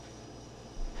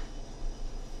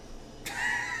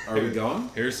Are we going?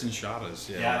 Harrison shot us.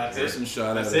 Yeah, that's Harrison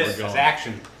shot at That's us. it. That's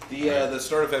action. The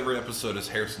start of every episode is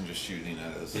Harrison just shooting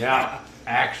at us. Yeah,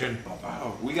 action.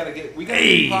 Wow, we gotta get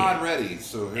Hey. the pod ready.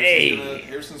 So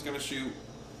Harrison's gonna shoot.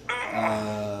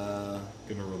 Gonna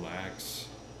relax.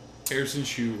 Harrison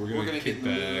shoot. We're gonna get kick in the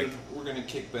back. mood. We're gonna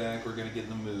kick back. We're gonna get in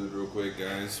the mood real quick,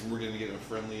 guys. We're gonna get in a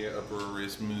friendly,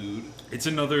 uproarious mood. It's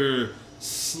another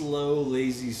slow,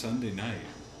 lazy Sunday night.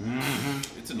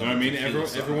 Mm-hmm. It's You know what I mean?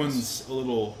 Everyone's a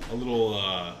little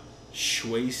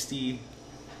schwasty,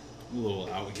 a little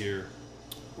out here,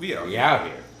 we out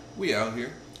here. We out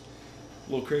here.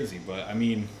 a little crazy. But I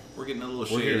mean, We're getting a little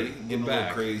We're shady, here. getting We're a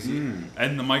back. little crazy.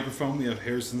 and the microphone. We have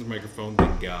Harrison's microphone.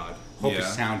 Thank God. Hope Yeah. it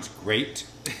sounds great.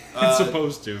 It's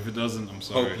supposed to. If it doesn't, I'm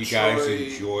sorry. Hope you guys Troy-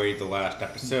 enjoyed the last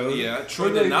episode. Yeah,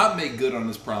 Troy did not make good on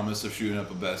his promise of shooting up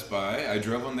a Best Buy. I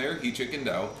drove him there. He chickened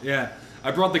out. Yeah, I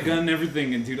brought the gun and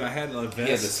everything, and dude, I had a vest. He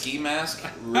had the ski mask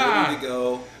ready to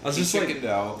go. I was he just like- chickened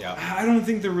out. Yeah. I don't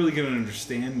think they're really gonna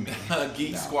understand me.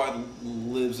 Geek No. Squad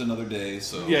lives another day,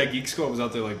 so Yeah, Geek Squad was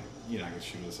out there like, you're not gonna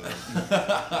shoot us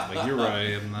out. Like, you're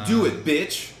right. I'm not. do it,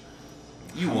 bitch.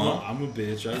 You I'm won't. I'm a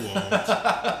bitch. I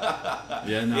won't.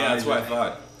 Yeah, no. Yeah, that's what I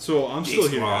thought. So I'm Geek still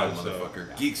here, Squad, so.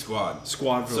 motherfucker. Geek Squad.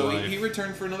 Squad for So life. he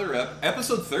returned for another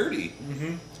episode 30.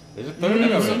 Is it 30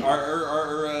 of Episode-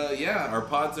 it? our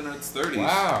pod's in its 30s.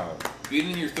 Wow.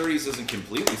 Being in your 30s doesn't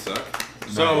completely suck.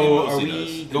 So, No, it are mostly we does.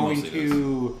 It going mostly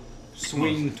to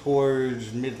swing towards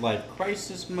midlife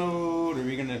crisis mode? Are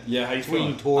we gonna Yeah, how you swing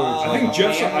feeling? towards? I think like,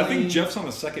 Jeff's family? on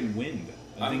a second wind.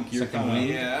 I I'm think you're second kind wind?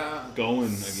 of Yeah. going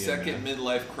again. Second man.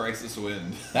 midlife crisis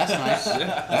wind. That's nice.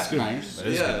 That's good. nice. That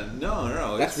is Yeah, good.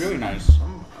 no. That's it's- really nice.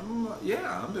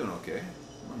 I'm doing okay.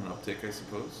 I'm an uptick, I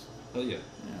suppose. Oh yeah,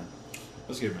 Yeah.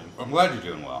 that's good, man. I'm glad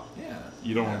you're doing well. Yeah.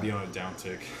 You don't yeah. want to be on a down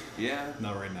tick. Yeah.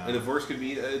 Not right now. A divorce could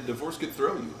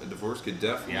throw you. A divorce could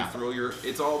definitely Yeah. throw your.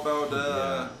 It's all about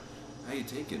how you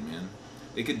take it, man.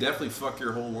 It could definitely fuck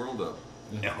your whole world up.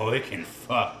 Oh, it can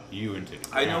fuck you into the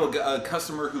I know ground. a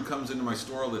customer who comes into my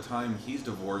store all the time. He's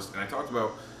divorced, and I talked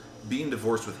about being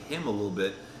divorced with him a little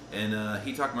bit, and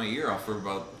he talked my ear off for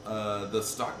about the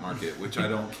stock market, which I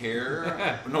don't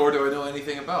care, nor do I know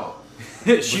anything about.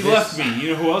 She left me. You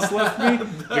know who else left me?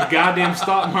 The goddamn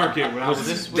stock market. When I was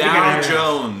this- Dow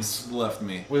Jones left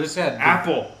me. Was this at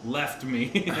Apple left me.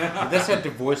 this at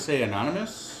Divorcee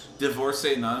Anonymous?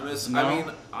 Divorcee Anonymous. No. I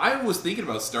mean, I was thinking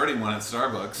about starting one at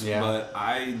Starbucks, Yeah. but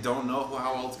I don't know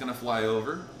how well it's gonna fly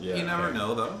over. Yeah, You never okay.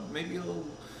 know, though. Maybe it'll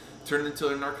turn into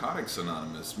a Narcotics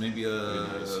Anonymous. Maybe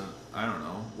nice. I don't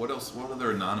know. What else? What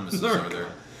other anonymouses are there?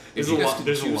 There's If you a guys lot- could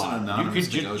there's a choose lot. an You You anonymous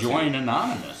could to go just to- join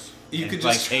Anonymous. You and, could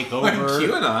like just take join over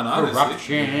QAnon, honestly.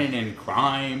 corruption and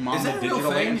crime on Is the that a real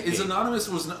digital thing? landscape. Is Anonymous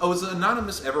was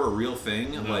Anonymous ever a real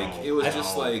thing? No. Like it was I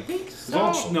just don't like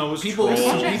No, it was People-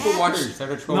 trolls. people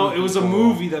watch- No, it was a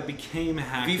movie that became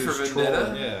hackers. V for Troll.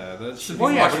 Vendetta? Yeah, that's. Should Well,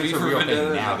 we yeah, watch but it's V a for real Vendetta?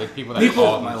 thing now. There's people that People-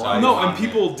 call themselves No, on and it,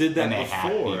 people did that and they hack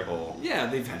before. people. Yeah,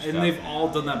 and and stuff, they've all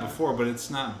yeah. done that before, but it's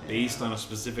not based on a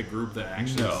specific group that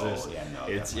actually No, exists. yeah, no,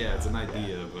 It's definitely it's an not,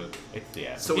 idea, but It's,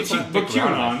 yeah. So it's People like- but stick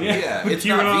around QAnon, that yeah. shit. Yeah, But it's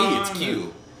not V, it's QAnon.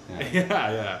 Q.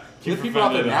 yeah. The people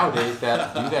out there nowadays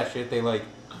that do that shit, they like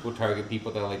will target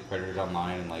people that are like predators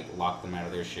online and like lock them out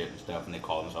of their shit and stuff, and they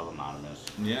call themselves anonymous.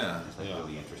 Yeah. It's like Yeah.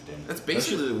 really interesting. That's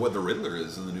basically what the Riddler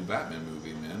is in the new Batman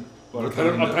movie, man. What, a Kind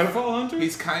of. pedophile hunter?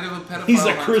 He's kind of a pedophile. He's a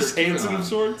hunter Chris too, Hansen huh? of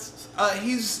sorts.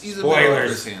 He's a Spoilers, bit of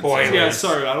Chris Hansen. spoilers. Yeah,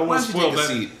 sorry, I don't Why want to don't you spoil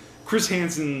take a that. seat? Chris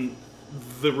Hansen,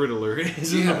 the Riddler,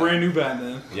 is in Yeah. the brand new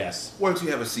Batman. Yes. Why don't you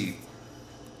have a seat?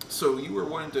 So you were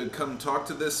wanting to come talk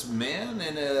to this man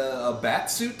in a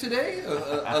bat suit today?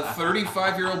 A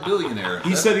 35-year-old billionaire.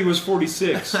 He said he was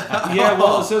 46. Yeah,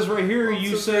 well, it says right here,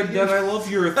 you said that I love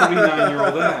your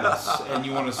 39-year-old ass, and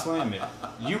you want to slam it.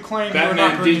 You claim you're not Batman,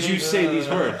 did bringing you say these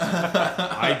words?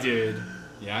 I did.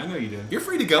 Yeah, I know you did. You're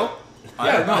free to go.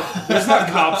 Yeah, no, there's not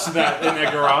cops in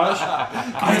that garage.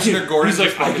 Commissioner Gordon He's like,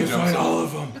 just I fucking can jumps fight in. all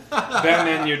of them.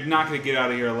 Batman, you're not going to get out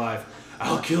of here alive.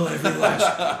 I'll kill every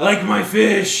last, like my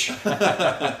fish.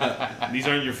 These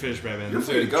aren't your fish, Batman. You're These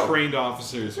free are to go. trained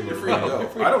officers. You're free to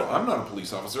go. I'm not a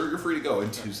police officer. You're free to go.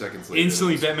 And 2 seconds later.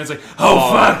 Instantly, Batman's like,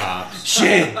 oh, fuck, cops.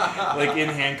 shit. Like, in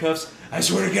handcuffs. I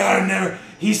swear to God, I've never...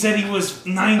 He said he was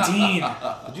 19.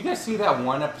 Did you guys see that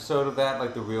one episode of that,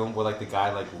 like the real, where like the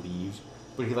guy like leaves,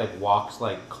 but he like walks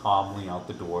like calmly out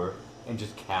the door and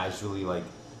just casually like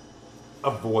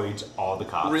avoids all the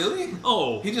cops? Really?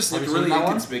 Oh. He just Have looked you seen really that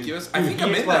one? inconspicuous. I Dude, think I'm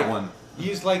he's in like- that one.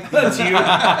 He's like That's you.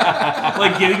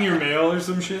 Like getting your mail or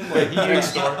some shit? Like, he next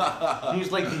is, door.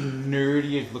 he's like the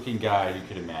nerdiest looking guy you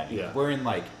could imagine. Yeah. Wearing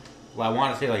like, well, I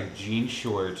want to say like jean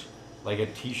shorts like a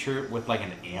T-shirt with like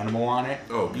an animal on it.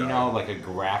 Oh, You God. know, like a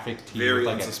graphic T Very with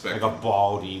like unsuspecting. a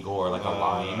bald eagle or like a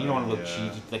lion. You know, one of the yeah.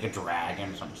 cheesy, like a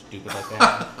dragon or something stupid like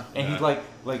that. And he's like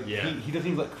Yeah. he doesn't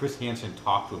even let Chris Hansen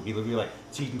talk to him. He literally like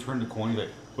sees him turn the corner. He's like,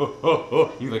 oh, oh,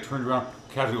 oh. He like turns around,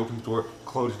 casually opens the door,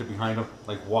 closes it behind him,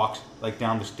 like walks like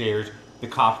down the stairs. The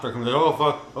cops start coming, like,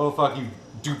 oh fuck, he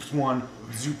dupes one,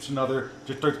 zoops another,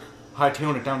 just starts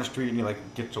hightailing it down the street, and he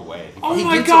like gets away. Oh He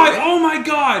my gets god! away. Oh my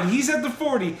god! He's at the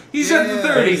 40. He's at the Yeah,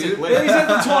 30. he's He's at-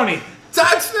 at the 20.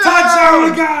 Touchdown! Touchdown! Oh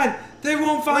my god! They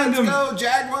won't find Let's him. go,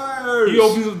 Jaguars! He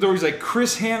opens the door. He's like,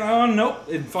 Chris Han. Oh nope!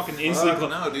 And fucking instantly. Fuck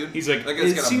no, dude. He's like, That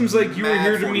guy's it got a seems like you were mad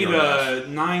here to 40 meet yard a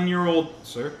 9-year-old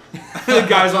sir. The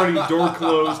guy's already door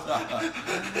closed.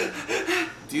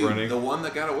 Dude, running. the one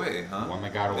that got away, huh? The one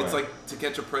that got away. It's like To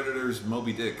Catch a Predator's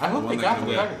Moby Dick. I hope the they one got that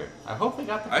the got away. predator. I hope they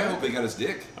got the I predator. hope they got his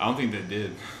dick. I don't think they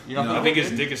did. You don't No. I think his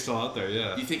they dick did? is still out there.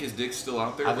 Yeah. You think his dick's still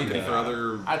out there I think looking they for got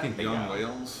other I think they young got it.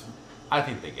 whales? I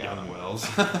think they got Young him. Wells.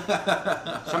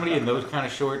 Somebody in those kind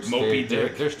of shorts, Moby they're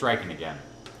Dick. they're striking again.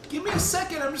 Give me a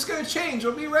second. I'm just gonna change.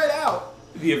 I'll be right out.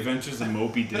 The Adventures of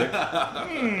Moby Dick.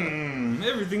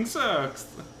 Everything sucks.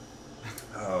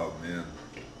 Oh man.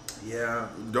 Yeah.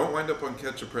 Don't wind up on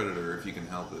Catch a Predator if you can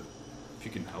help it. If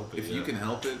you can help it. If yeah. you can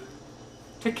help it.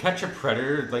 To Catch a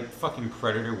Predator, like fucking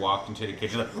Predator walked into the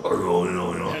kitchen, like, oh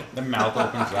no. The mouth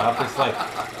opens up. It's like,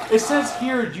 it says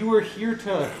here, you were here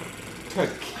to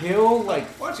kill like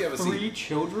Why don't you have a 3 seat?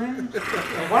 children. Like,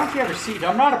 why don't you have a seat?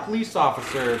 I'm not a police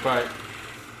officer, but.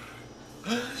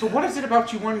 So what is it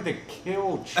about you wanting to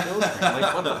kill children?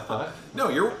 Like what the fuck? No,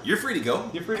 you're free to go.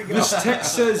 You're free to go. This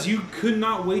text says you could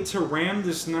not wait to ram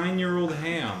this 9-year-old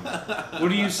ham. What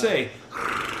do you say?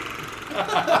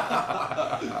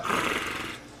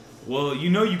 Well, you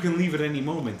know you can leave at any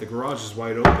moment. The garage is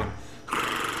wide open.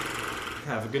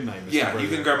 Have a good night, Mr. Yeah, you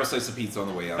Predator. can grab a slice of pizza on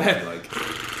the way out if you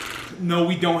like. No,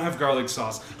 we don't have garlic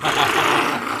sauce.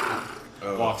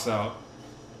 Oh. Walks out.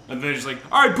 And then he's like,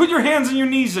 alright, put your hands on your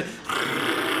knees.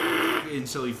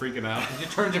 Instantly freaking out. He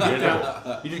just turns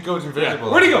invisible. He just goes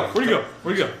invisible. Where'd he go? Where'd he go?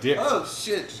 Where'd he go? Dick. Oh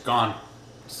shit! Just gone.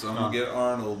 Someone get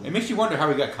Arnold. It makes you wonder how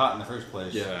he got caught in the first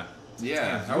place. Yeah.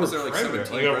 Yeah, how You're was a there like predator.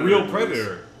 17 Like a real movies?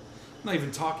 predator. I'm not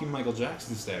even talking Michael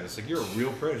Jackson status. Like, you're a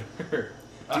real predator.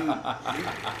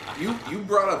 Dude, you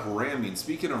brought up ramming.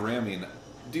 Speaking of ramming,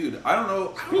 dude, I don't know.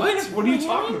 What are you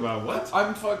talking about? What?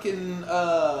 I'm fucking.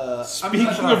 Speaking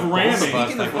I'm of ramming,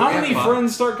 Speaking of how many ramming.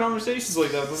 friends start conversations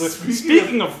like that?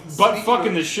 Speaking of butt speaking fucking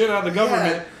of- the shit out of the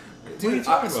government. Yeah, What are you dude,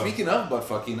 talking about? speaking of butt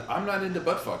fucking, I'm not into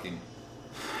butt fucking.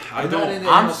 I I'm don't. not into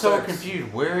I'm anal so sex.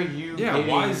 confused. Where are you? Yeah, getting-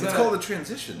 why is It's that? called a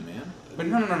transition, man. But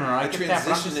no. I A get that.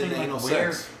 But I'm just transition saying, into like, anal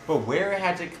where? sex. But where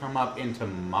has it come up into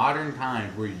modern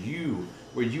times where you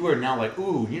are now like,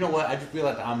 ooh, you know what? I just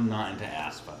realized I'm not into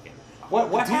ass fucking. What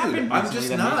Dude, happened? I'm recently just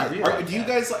that not. made you realize Do you that?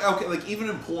 guys like? Okay, like even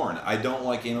in porn, I don't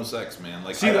like anal sex, man.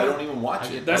 Like See, I that- don't even watch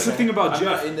it. That's the Okay. thing about I'm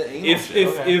Jeff. not into anal If shit.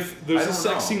 Okay. if there's I a don't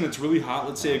sex know. scene that's really hot,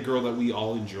 let's say a girl that we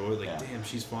all enjoy, like Yeah. damn,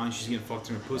 she's fine, she's getting fucked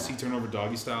in her pussy, turn over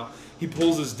doggy style. He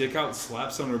pulls his dick out,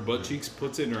 slaps on her butt cheeks,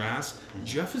 puts it in her ass.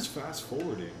 Jeff is fast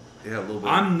forwarding. Yeah, a little bit.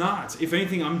 I'm not. If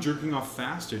anything, I'm jerking off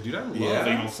faster, dude. I love Yeah?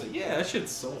 anal sex. Yeah, that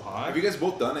shit's so hot. Have you guys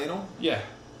both done anal? Yeah.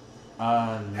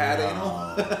 Had no.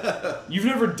 anal? You've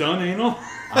never done anal?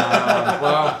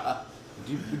 Well,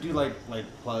 we do like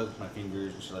plugs my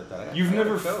fingers and shit like that. You've I got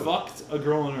never a chode. fucked a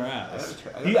girl in her ass.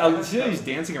 I got a I see how chode. he's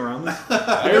dancing around this.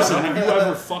 Harrison, have you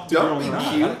ever fucked a Don't girl in be her No, ass?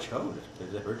 I cute. got a chode.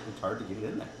 It's hard to get it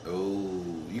in there. Oh,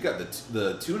 you got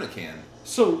the tuna can.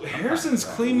 So Harrison's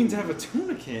claiming to have a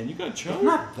tuna can. You got a It's choke?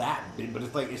 not that big, but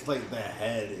it's like the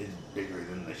head is bigger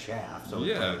than the shaft. So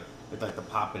Yeah. it's like to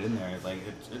pop it in there. It's like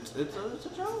it's a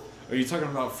joke. Are you talking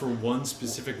about for one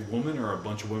specific woman or a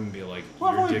bunch of women be like, Well,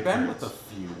 I've your only dick been hurts? with a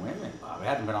few women, Bob. I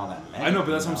haven't been on that many. I know,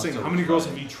 but that's what I'm you saying. know, How so many it's girls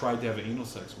like- have you tried to have anal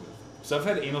sex with? So I've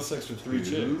had anal sex with 3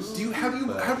 chicks. How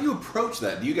do you approach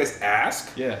that? Do you guys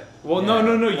ask? Yeah. Well, Yeah,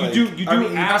 no. Like, You I do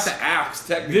mean, ask. You have to ask.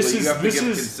 Technically, This is- you have to this give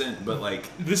is- consent, but like,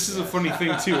 This is a funny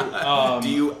thing too. do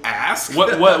you ask?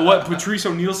 What Patrice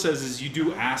O'Neill says is you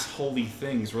do assholey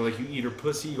things where like you eat her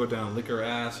pussy, you go down and lick her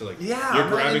ass, or like Yeah, you're I'm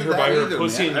not grabbing into her by that her either,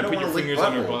 pussy man. I and you don't put your wanna lick fingers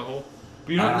on her butthole. butthole.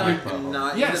 But you're not. I'm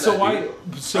not Yeah. into So that, why? dude.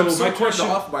 So I'm so my turned question.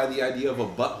 off by the idea of a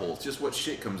butthole. It's just what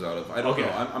shit comes out of. I don't Okay.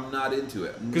 know. I'm not into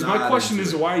it. Because Not my question into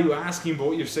is, it. why are you asking? But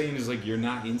what you're saying is like you're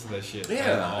not into that shit. at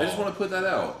Yeah, I just all. want to put that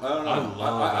out. I don't know. I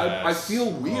love I ass. feel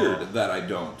weird Oh. that I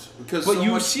don't because But so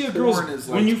you much see a girl's porn is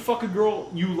when like- you fuck a girl,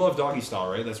 you love doggy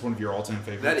style, right? That's one of your all-time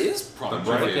favorites. that is probably Don't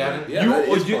my you look favorite. at it? Yeah, you, that is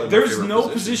you- probably my there's favorite no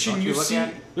position. position Don't you you look see. at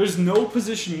it? There's no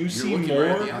position you see looking more right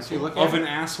at the Don't you look of at an it?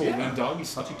 asshole Yeah. than doggy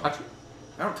style. Don't you touch it?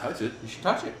 I don't touch it. You should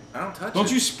touch it. I don't touch it.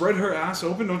 Don't you spread her ass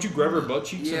open? Don't you grab her butt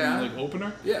cheeks Yeah. and like open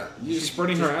her? Yeah. You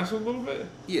spreading her ass a little bit?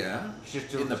 Yeah.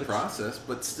 Just in the process,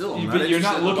 but still, I'm not But you're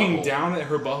not interested in the looking butthole. down at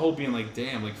her butthole, being like,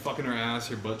 "Damn!" Like fucking her ass,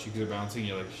 her butt cheeks are bouncing.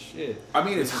 You're like, "Shit." I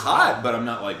mean, it's hot, but I'm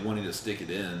not like wanting to stick it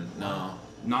in. No.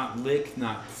 Not lick,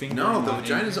 not finger. No, the not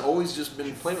vagina's anything. always just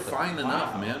been Play with it. fine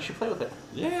enough, Wow. man. You should play with it.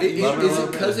 Yeah. Love it, Is love it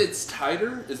it. because it's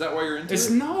tighter? Is that why you're into It's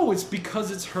it? no. It's because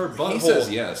it's her butthole. He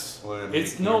says yes.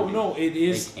 It's no. It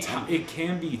is. They can. It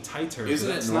can be tighter. Isn't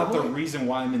but it that's not the normal? reason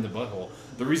why I'm in the butthole.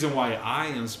 The reason why I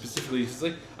am specifically is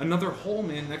like another hole,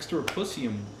 man, next to her pussy,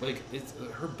 and like it's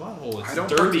her butthole. It's I don't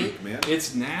dirty. partake, man.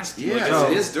 It's nasty. Yeah,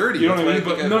 like, it is dirty. You know what I That's mean?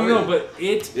 why I But think I no, avoid it. but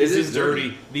it is isn't dirty.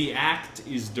 dirty. The act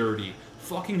is dirty.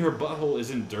 Fucking her butthole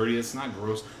isn't dirty. It's not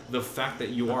gross. The fact that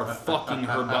you are fucking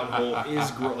her butthole is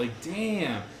gross. Like,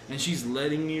 damn. And she's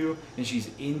letting you, and she's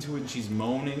into it, and she's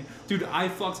moaning. Dude, I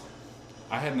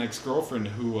had an ex-girlfriend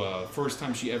who, first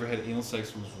time she ever had anal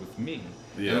sex was with me.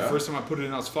 And the Yeah. first time I put it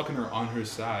in, I was fucking her on her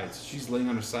side. So she's laying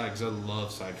on her side because I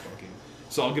love side fucking.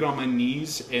 So I'll get on my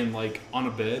knees and like on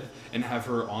a bed and have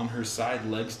her on her side,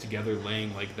 legs together,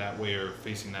 laying like that way or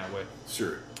facing that way.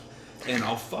 Sure. And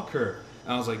I'll fuck her.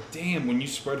 And I was like, damn, when you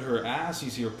spread her ass, you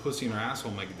see her pussy in her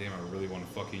asshole. I'm like, damn, I really want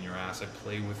to fuck you in your ass. I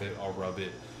play with it. I'll rub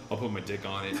it. I'll put my dick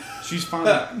on it. She's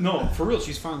finally, no, for real,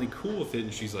 she's finally cool with it.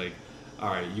 And she's like, all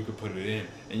right, you could put it in.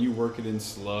 And you work it in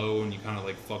slow and you kind of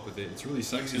like fuck with it. It's really You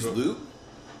sexy. use but lube?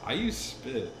 I use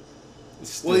spit.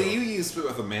 Still. Well, you use spit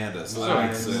with Amanda, so that Sorry,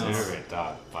 makes no. sense. Consider it,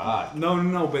 dog. Fuck.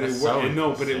 No, but That's it so works.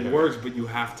 No, but it inconsiderate. works. But you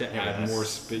have to Yeah, add that's- more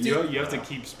spit. Dude, You have to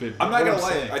keep spit. I'm not What gonna lie.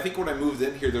 saying. I think when I moved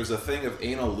in here, there was a thing of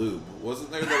anal lube, wasn't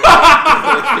there?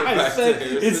 That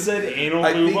it said anal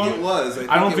I lube think on it was.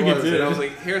 I don't think it was. did. And I was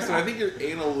like, Harrison, I think your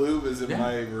anal lube is in Yeah.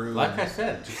 my room. Like I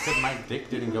said, just because my dick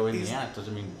didn't go in He's- the ass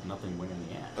doesn't mean nothing went in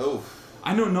the ass. Oh,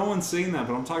 I know no one's saying that,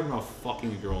 but I'm talking about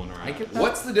fucking a girl in her ass. I get that.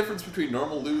 what's the difference between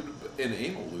normal lube and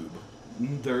anal lube?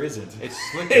 There isn't. It's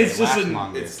slicker. It's It just lasts an-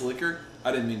 longer. It's slicker.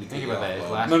 I didn't mean to Think cut you about that. off, It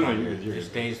Bob. lasts No, longer. you're It good.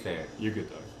 stays there. You're good,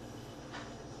 dog.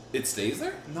 It stays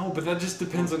there. No, but that just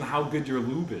depends on how good your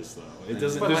lube is, though. It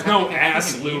doesn't. But There's like, I no think- I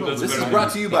ass think lube anal that's This better is than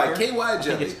brought to you by thicker. KY I think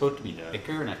Jelly. it's supposed to be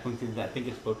thicker, and I think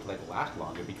it's supposed to like last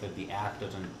longer because the ass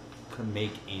doesn't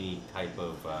make any type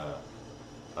of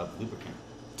lubricant.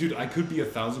 Dude, I could be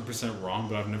 1,000% wrong,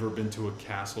 but I've never been to a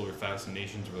Castle or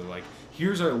Fascinations where they're like,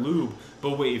 here's our lube,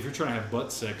 but wait, if you're trying to have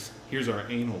butt sex, here's our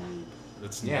anal lube.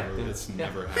 That's Yeah, never. dude, That's yeah.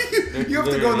 never happened. You have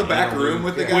to go in the back room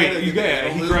with the guy. Wait, to you get the got?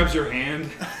 anal He lube? grabs your hand.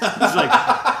 He's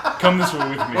like, "Come this way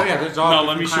with me." Oh yeah, there's all no,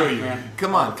 let me different show kinds, you. man.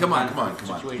 Come on, All come on, different come on, kinds of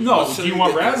come on. situations. No, I'll do show you you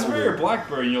want the anal raspberry or lube.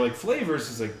 blackberry? And you're like flavors.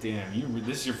 He's like, damn,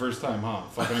 this is your first time, huh?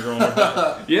 Fucking a girl. In her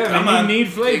butt. Yeah, Come man, on. you need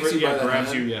flavor. Takes you by Yeah, the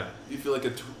grabs hand. you. Yeah. You feel like a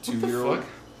What the two-year-old. fuck?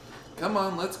 Come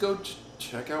on, let's go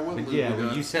check out what But lube yeah, we what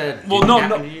got. you said Well, didn't no,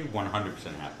 happen no. to you, 100%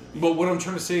 happened. But what I'm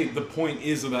trying to say, the point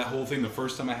is of that whole thing. The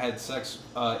first time I had sex,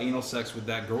 anal sex with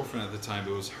that girlfriend at the time,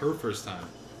 it was her first time,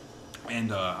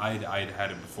 and I'd had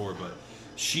it before, but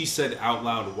she said out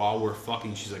loud while we're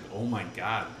fucking, she's like, "Oh my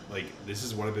god, like this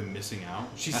is what I've been missing out."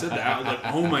 She said that out, like,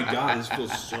 "Oh my god, this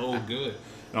feels so good,"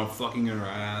 and I'm fucking in her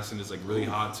ass, and it's like really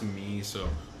hot to me, so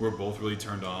we're both really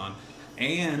turned on.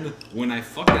 And when I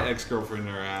fucked that ex-girlfriend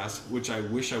in her ass, which I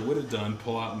wish I would have done,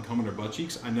 pull out and come in her butt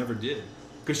cheeks, I never did.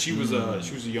 Because she was a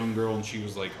young girl, and she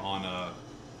was like on a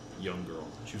young girl.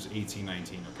 She was 18,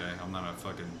 19, okay? I'm not a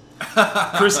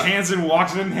fucking... Chris Hansen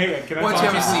walks in, hey, can I Why'd talk you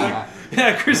to you? have a seat?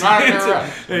 Yeah, Chris Not in the Hansen. garage.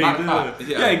 Hey, Not a cop.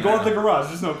 yeah, go out the garage.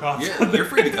 There's no cops. Yeah, you're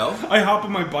free to go. I hop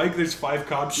on my bike, there's 5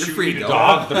 cops You're shooting free me to to go.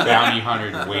 death. Dog the bounty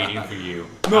hunter waiting for you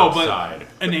No, outside.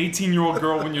 but an 18-year-old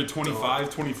girl when you're 25,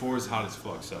 24 is hot as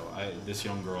fuck. So this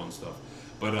young girl and stuff.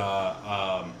 But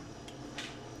I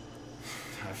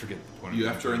forget the point. You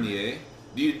after in the A?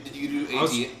 Did you do I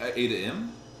was- A to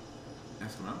M?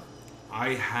 Ask him out. I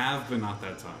have, but not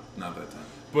that time. Not that time.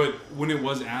 But when it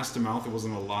was ass to mouth, it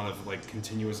wasn't a lot of like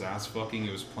continuous ass fucking.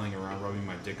 It was playing around, rubbing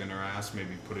my dick in her ass,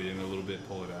 maybe put it in a little bit,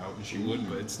 pull it out, and she would.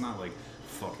 But it's not like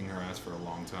fucking her ass for a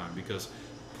long time because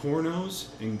pornos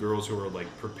and girls who are like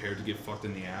prepared to get fucked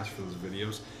in the ass for those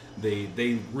videos,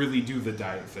 they really do the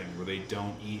diet thing where they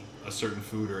don't eat a certain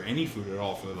food or any food at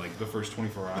all for like the first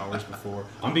 24 hours before.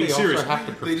 I'm being They serious. also have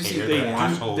to They just prepare eat their their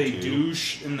asshole They too.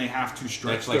 douche and they have to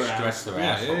stretch That's like their stretch ass. their Yeah,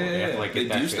 asshole. yeah, They have yeah. to like They get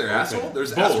that douche shit their open. asshole? There's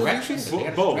Both. asshole Stretch douches? it. They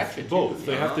have to Both. stretch it, Both. too.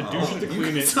 They have to douche it to You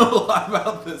clean guys it. know a lot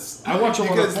about this. I watch a You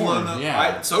lot of guys porn. know-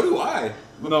 Yeah. So do I.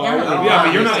 No, Apparently yeah, we're but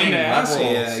on you're the not same into level.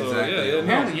 assholes. Yeah, so, exactly. yeah,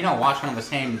 Apparently you don't watch on the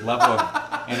same level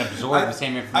of, and absorb the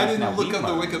same information I didn't that look we up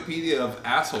the learn. Wikipedia of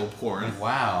asshole porn.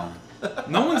 Wow.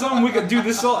 No one's on Wiki. Dude,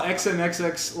 this is all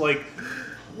XNXX. Like,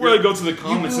 Where I go to the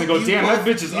comments and go, You damn, that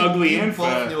both- bitch is you- ugly you and both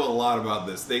fat. knew a lot about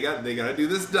this. They got to do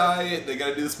this diet. They got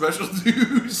to do the special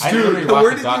douche. I literally watched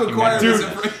where the did you acquire documentary. this Dude,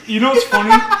 information? you know what's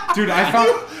funny? Dude, I found...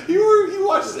 You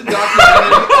watched a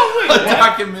documentary, a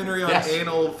documentary on Yes.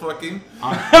 anal fucking.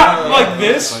 Like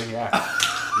this? So, yeah.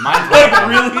 Mine's Like,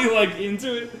 really, like,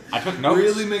 into it? I took notes.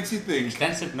 Really makes you think.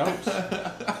 Extensive notes.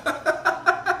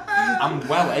 I'm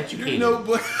well Your educated.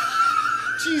 notebook.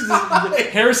 Jesus.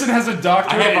 Harrison has a I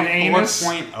doctorate in have a anus.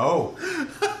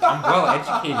 4.0. I'm well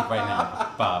educated right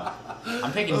now, Bob.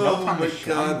 I'm taking notes Oh on my this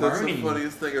shit. I'm god, that's the learning.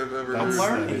 funniest thing I've ever I'm heard.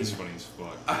 learning. That is funny as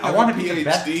fuck. I wanna have a be the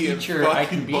best PhD in teacher I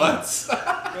fucking can be. butts.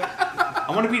 I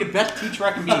want to be the best teacher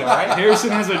I can be, alright? Harrison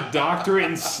has a doctorate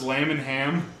in slam and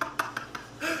ham.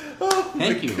 Oh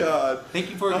Thank my you. god. Thank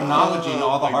you for acknowledging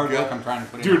all the my hard work God. I'm trying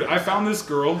to put in. Dude, I found this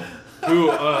girl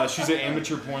who, she's an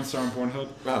amateur porn star on Pornhub.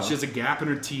 Uh-huh. She has a gap in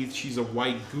her teeth. She's a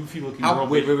white, goofy-looking How, girl.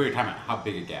 wait, time out. How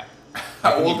big a gap?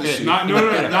 How Can you old is fit- she?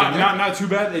 Not too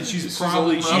bad. And she's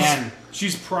probably old enough?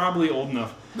 she's probably old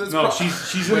enough. That's No, prob-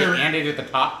 she's in Wait, her. and it at the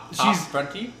top She's-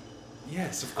 front teeth?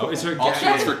 Yes, of course. It's her All gap. she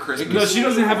wants for Christmas. No, she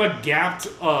doesn't have a gapped,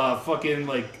 fucking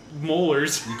like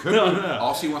molars. You could. No.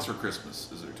 All she wants for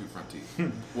Christmas is her two front teeth.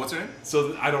 What's her name?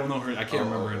 So I don't know her. I can't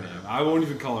remember her okay. name. I won't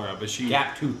even call her out. But she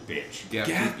Gap tooth bitch.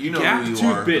 Gap. You know Gap who you tooth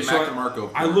are. bitch. The So Mac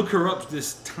DeMarco I porn. look her up.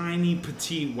 This tiny,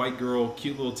 petite white girl,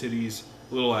 cute little titties,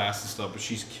 little ass and stuff, but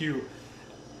she's cute.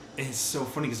 And it's so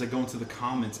funny because I go into the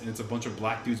comments and it's a bunch of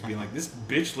black dudes being like, "This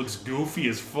bitch looks goofy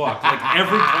as fuck." Like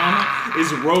every comment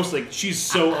is roast. Like she's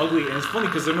so ugly, and it's funny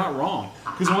because they're not wrong.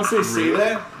 Because once they say Really?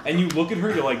 that and you look at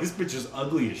her, you're like, "This bitch is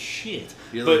ugly as shit."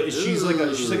 You're but like, she's like a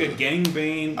 "Ugh."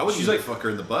 gangbang. I would She's like like fuck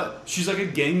her in the butt. she's like a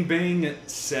gangbang at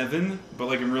 7, but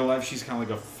like in real life she's kind of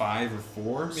like a 5 or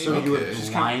 4. Maybe. So you were Okay.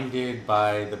 blinded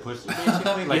by the pussy,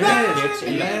 basically? Like Yeah. the tits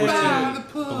and Yeah. the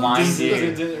pussy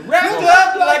blinded. Wrapped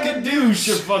up like a douche,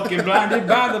 you're fucking blinded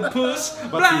by the puss.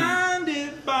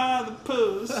 Blinded by the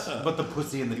puss. But the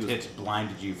pussy and the tits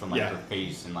blinded you from like Yeah. her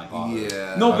face and like all the-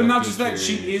 Yeah. No, but other not just that. features.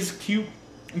 She is cute,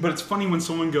 but it's funny when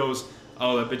someone goes,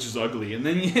 "Oh, that bitch is ugly," and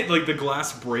then you hit, like the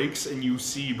glass breaks and you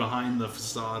see behind the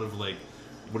facade of like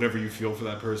whatever you feel for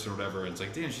that person or whatever. It's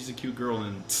like, damn, she's a cute girl,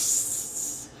 and then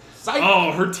Psych.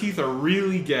 oh, her teeth are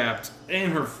really gapped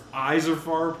and her eyes are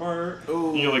far apart.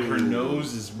 Ooh. You know, like her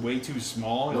nose is way too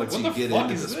small. You're Once like, you what the get fuck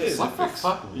into is the this? What the specifics.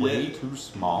 fuck? Way Yeah. too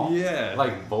small? Yeah.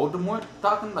 Like Voldemort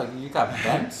talking? Like you got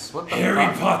vents? What the Harry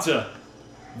fuck? Potter,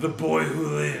 the boy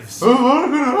who lives,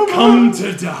 come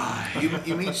to die.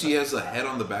 You mean she has a head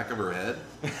on the back of her head?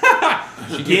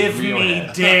 She Give gets real me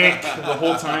head. dick. The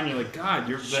whole time you're like, God,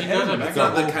 you're the She head does on the a back.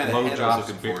 not the double kind of head I was blowjob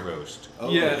looking spit for. roast. Oh,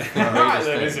 Yeah, greatest that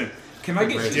thing. isn't. Can I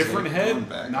get greatest different thing. head? Going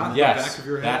back. Not Yes, the back of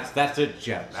your head. that's it,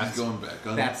 Jeff. She's That's going back.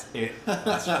 that's it.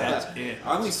 That's it.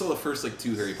 I only saw the first like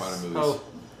 2 Harry Potter movies. Oh,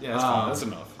 Yeah, that's fine. That's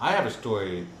enough. I have a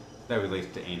story that relates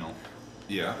to anal.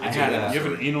 Yeah. I had a- You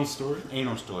have an anal story?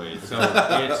 Anal story. So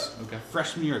it's Okay.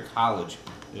 freshman year of college.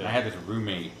 Yeah. I had this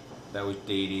roommate that was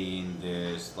dating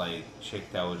this like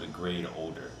chick that was a grade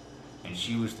older, and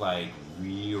she was like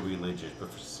real religious,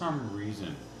 but for some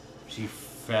reason she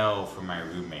fell for my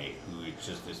roommate, who is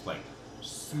just this like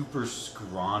super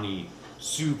scrawny,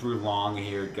 super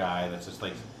long-haired guy that's just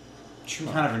like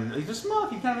kind of he's a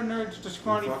schmuck, he's kind of a nerd, just a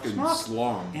scrawny Fucking schmuck.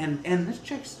 slong. And this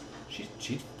chick's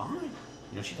she's fine,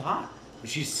 you know, she's hot, but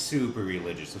she's super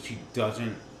religious, so she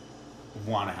doesn't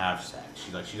want to have sex.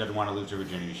 She doesn't want to lose her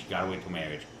virginity. She gotta wait till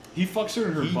marriage. He fucks her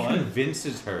in her He butt.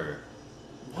 convinces her,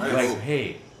 What? like,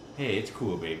 hey, it's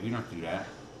cool, babe. We don't do that.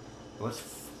 But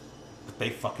they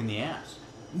fuck in the ass.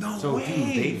 No So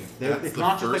way. dude, That's it's the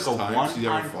not just first like a time she's ever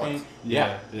one-time fucked? thing.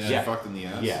 Yeah, Yeah, She fucked in the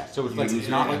ass? Yeah, so it's You like did it's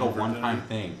not like a over one-time time.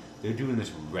 thing. They're doing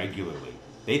this regularly.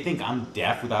 They think I'm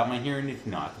deaf without my hearing aids.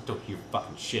 No, I can still hear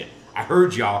fucking shit. I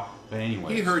heard y'all, but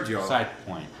anyway. He heard y'all. Side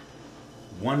point.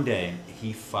 One day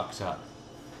he fucks up,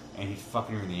 and he's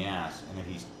fucking her in the ass, and then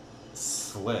he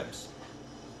slips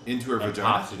Into her and vagina?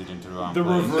 pops it into the wrong The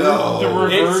place. reverse, No. the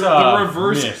reverse, It's the a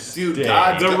reverse, mistake. Dude,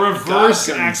 God, the God reverse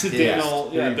can accidental,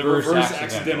 taste. yeah, The the reverse reverse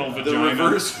accidental. accidental The vagina.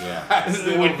 reverse Yeah.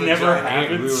 accidental would never vagina. happen. It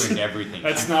happens. ruined everything.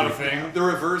 That's not a thing. The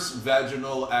reverse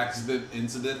vaginal accident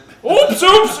incident. Oops,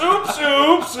 oops, oops,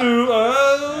 oops,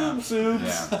 oops, oops.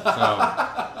 Yeah. So,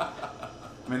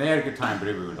 I mean, they had a good time, but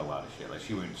it ruined a lot of shit. Like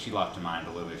she lost her mind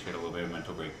a little bit. She had a little bit of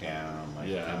mental breakdown. Like,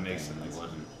 Yeah, it God makes damn, sense. It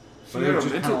wasn't. She But it had was a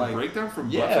just mental kinda like, breakdown from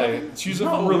butt Yeah, fucking? she was No,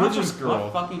 a not religious just girl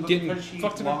butt fucking, but getting because she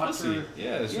fucked in her lost pussy. her-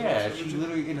 Yeah, Yeah, she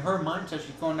literally in her mind says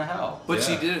she's going to hell. But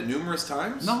she Yeah. did it numerous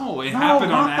times? No, it No,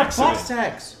 happened on not the accident. butt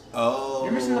sex. Oh.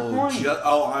 You're missing the point. I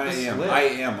The am. slip. I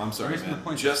am. I'm sorry, You're missing man. the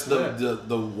point. Just The the, slip.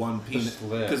 the one penis.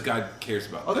 slip. Because God cares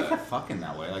about Oh, they that. kept fucking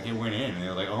that way. Like it went in, and they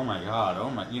were like, "Oh my god, oh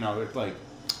my," you know, it's like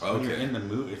when you're Okay. in the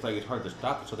mood, it's like it's hard to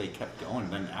stop. So they kept going.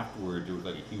 And then afterward, it was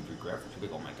like a huge regret. She's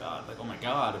like, oh my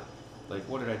god, like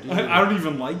what did I do? I don't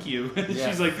even like you. Yeah.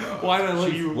 She's like, why did I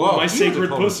let you? Well, My he was a sacred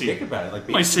total pussy. dick about it. Like,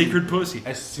 My basically, sacred pussy.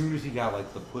 As soon as he got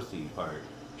like the pussy part,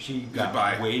 she got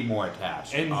Goodbye. way more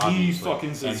attached. And he obviously,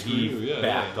 fucking said, and "Screw he you," yeah,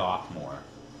 backed yeah. off more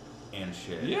and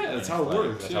shit. Yeah, that's And how it's it like-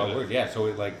 works, That's how yeah. it works. Yeah, so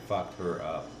it like fucked her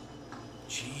up.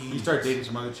 He started dating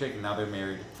some other chick, and now they're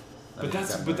married. But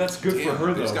that's good Damn, for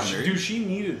her they just though. got married? Dude, she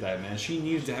needed that, man. She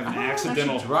needed to have an I don't know,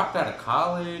 accidental. She dropped out of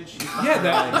college.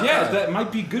 That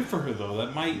might be good for her though.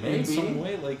 That might in Maybe. some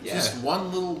way Just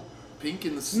one little pink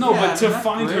in the No, Yeah, but to not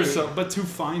find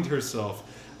great. herself,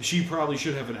 she probably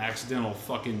should have an accidental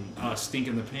fucking stink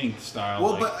in the pink style.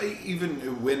 Well, like, but even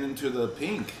it went into the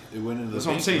pink. It went into the that's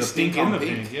what I'm pink. saying. The Stink pink in on the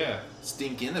pink, yeah.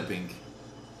 Stink in the pink.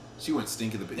 She went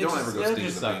stink in the pink. It Don't just, ever go that stink in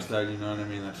just the sucks, pink. though. You know what I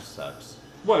mean? That just sucks.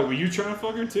 What, were you trying to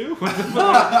fuck her too?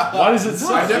 Why does it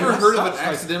suck? I've never It heard of an sucks, like-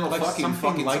 accidental like fucking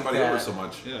something like somebody that. over so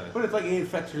much. Yeah. But it's like it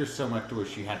affected her so much to where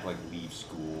she had to like leave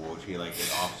school. She like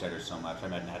it offset her so much. I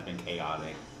imagine it had been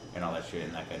chaotic and all that shit,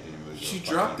 and that guy didn't really. She give a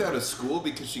fuck dropped out anyway. of school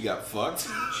because she got fucked.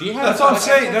 She had. That's what I'm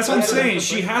saying. That's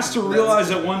She has to realize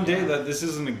that one day that this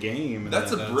isn't a game. And That's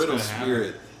that a that's brittle gonna happen.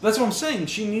 spirit. That's what I'm saying.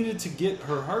 She needed to get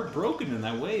her heart broken in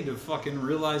that way to fucking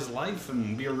realize life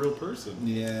and be a real person.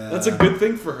 Yeah. That's a good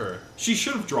thing for her. She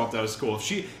should have dropped out of school.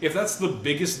 If that's the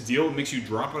biggest deal that makes you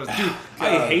drop out of school. Dude,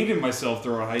 I God. hated myself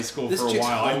throughout high school This for a chick's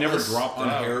while. I never homeless dropped on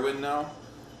out. heroin now.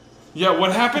 Yeah,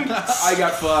 what happened? I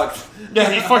got fucked.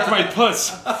 Yeah, he fucked my puss.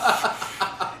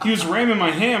 He was ramming my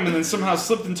ham and then somehow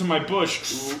slipped into my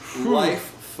bush. Life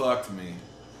fucked me.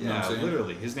 You know what Yeah, I'm saying?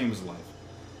 literally. His name was Life.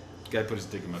 Guy put his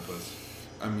dick in my puss.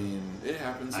 I mean, it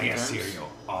happens I got sometimes.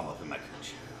 cereal all up in my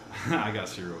couch. I got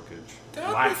cereal coach.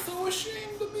 Dad Life. was so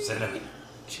ashamed of me. Set up.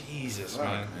 Jesus, Fuck,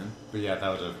 man. man. But yeah, that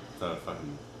was the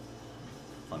fucking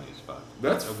funny as fuck.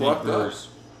 That's A fucked up. reverse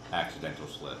accidental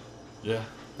slip. Yeah.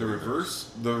 The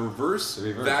reverse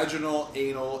vaginal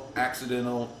anal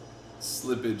accidental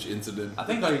slippage incident. I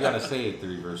think all you gotta say is the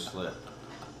reverse slip.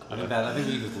 I think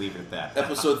you just leave it at that.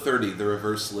 Episode 30, the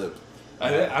reverse slip. I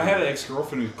had an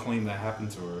ex-girlfriend who claimed that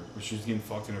happened to her, where she was getting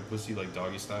fucked in her pussy like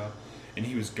doggy style, and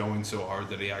he was going so hard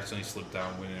that he accidentally slipped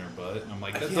out and went in her butt. And I'm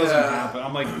like, that doesn't Yeah. happen.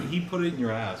 I'm like, he put it in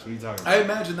your ass. What are you talking I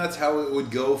about? imagine that's how it would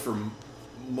go for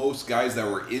most guys that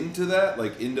were into that,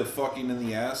 like into fucking in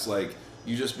the ass. Like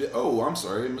you just be, oh, I'm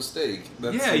sorry, mistake.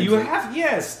 That Yeah, seems you like- have,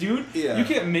 yes, dude. Yeah. You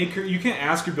can't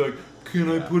ask her, be like, can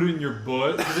I put it in your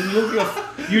butt? 'Cause then you look like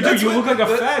a, That's you what- look like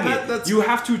a that- faggot. that's- You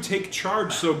have to take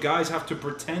charge, so guys have to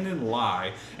pretend and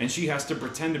lie, and she has to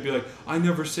pretend to be like, I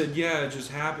never said yeah, it just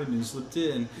happened and slipped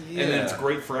in, and then it's Yeah.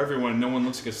 great for everyone. No one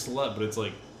looks like a slut, but it's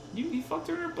like you fucked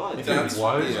her in her butt. If dude. it That's-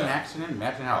 was yeah. an accident,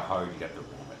 imagine how hard you'd have to ram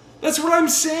it. That's what I'm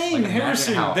saying, Like, imagine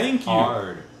Harrison. how Thank you.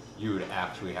 hard you would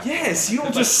actually have Yes, to you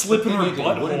don't just slip in her It wouldn't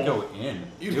butthole. go in.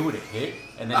 It would hit,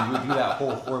 and then you would do that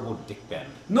whole horrible dick bend.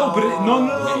 No, but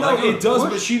Like, it does.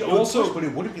 push, But she'd it would also. push, but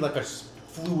it wouldn't be like a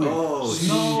fluid. Oh,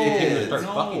 shit. Start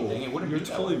no. fucking thing. It wouldn't You're be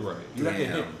that totally way. right. You'd have to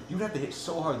Damn. hit. You'd have to hit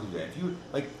so hard to do that. If you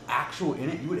like actual in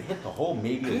it, you would hit the hole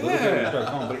maybe a little bit Yeah. and start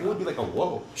going, but it would be like a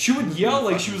whoa. She would yell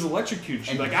like she was electrocuted.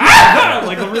 She'd be like, And- ah!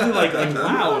 Like really like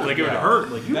loud, like it would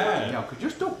hurt, like You bad. know, because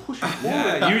you're still pushing forward.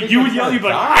 Yeah, That you thing would yell, is you'd be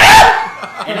like, gonna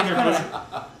ah! die. In her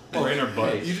pussy. Or in her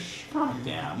butt. Hey, calm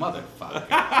down,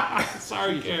 motherfucker.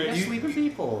 Sorry, You're Aaron. sleeping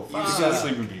people. You You see- gotta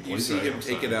sleep with people. You He's see right, him I'm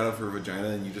take sorry. it out of her vagina,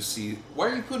 and you just see, why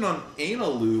are you putting on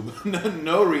anal lube?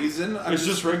 no reason. I'm It's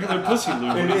just regular pussy lube.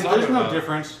 What are you There's talking no about?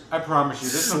 difference. I promise you.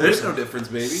 There's no There's difference. no difference,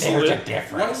 baby. There's a Slip. Why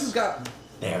difference. you got?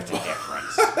 There's a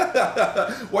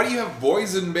difference. Why do you have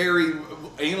boysenberry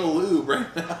anal lube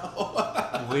right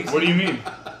now? What do you mean?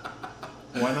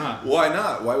 Why not? Why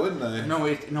not? Why wouldn't I? No,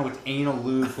 it's anal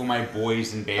lube for my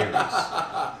boys and berries.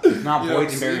 It's not You know,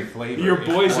 boys and berry see? flavor. Your It's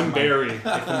boys for and my- berry. It's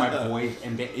for my boys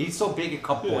and berries. He's so big, a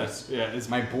couple boys. Yeah, it's It's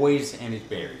my boys and his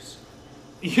berries.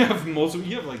 You have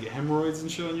like hemorrhoids and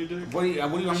shit on your dick. What do you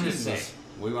want me to Jesus. say?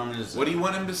 What do you want me to say? What do you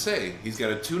want him to say? He's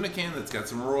got a tuna can that's got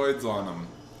some roids on him.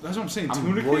 That's what I'm saying. I'm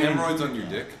Tuna really- can. Hemorrhoids on tuna your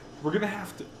can. dick? We're gonna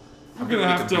have to. We're I'm gonna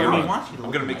gonna have make a beer to. I run. want you to I'm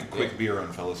look gonna at make my a quick dick. beer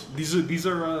run, fellas. These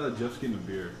are Jeff's getting a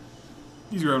beer.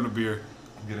 These are having a beer.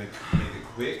 I'm gonna make a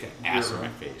quick Ass beer in my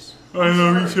run. face. I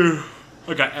know, me too.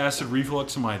 I got acid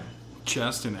reflux in my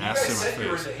chest and acid in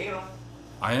my face. anal.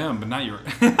 I am, but not your.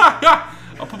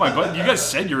 I'll put my butt. You guys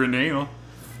said you're in anal.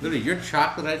 Literally, your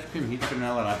chocolate ice cream, he's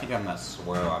vanilla, and I think I'm that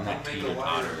swirl. I'm that Don't make a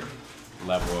teeter-totter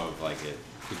level of like it.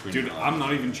 between Dude, vanilla. I'm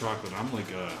not even chocolate. I'm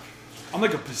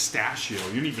like a pistachio.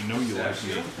 You don't even know you like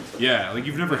me. Yeah, like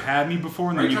you've never had me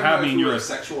before, and then you have me and you're a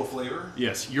sexual flavor.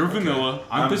 yes, you're vanilla.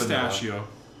 I'm I'm pistachio.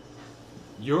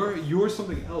 You're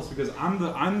something else because I'm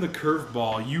the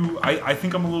curveball. I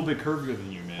think I'm a little bit curvier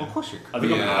than you, man. Well, of course you're. I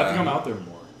think Yeah. I think I'm out there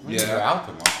more. Yeah. You're out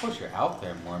there more. Of course you're out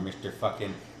there more, Mr.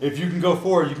 Fucking. If you can go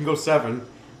 4, you can go 7.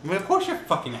 I mean, of course you're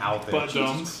fucking out there. Butt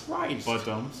Jesus dumbs. Christ. Butt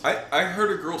dumbs. I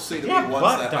heard a girl say to Yeah, me once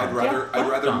butt that dumb. I'd rather Yeah,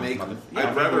 butt dumb, make mother-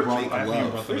 I'd rather I make think you brought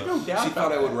love. that There's up. no doubt. She thought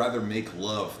about I would that. rather make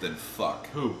love than fuck.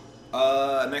 Who?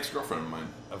 An ex-girlfriend of mine.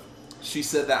 She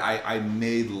said that I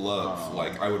made love. Oh.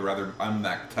 Like I would rather. I'm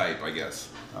that type, I guess,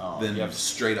 Oh, than you have-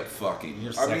 straight up fucking. You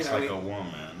have I sex mean, like a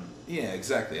woman. Yeah,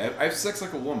 exactly. I have sex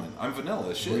like a woman. I'm vanilla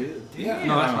as shit. Really? Yeah.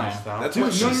 No, that's nice though. That's Dude,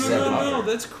 what she said about no. her.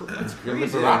 That's You're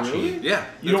crazy. Liberace. Really? Yeah,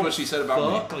 You that's don't what she said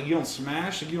about fuck, me. Like you don't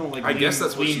smash. Like you don't like. I guess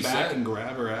that's what lean she back said. and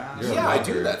grab her ass. You're a Yeah, I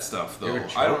lover. do that stuff though. You're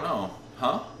a I don't choke. know.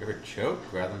 Huh? You ever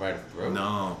choke? Grab them by the throat?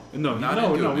 No. No, Not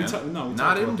no, into no. it, We man. talked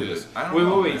Not about into this. it. I don't wait,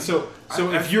 know, wait, wait. man. So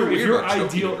I if feel you're weird about choking a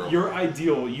ideal, girl. your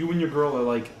ideal, you and your girl are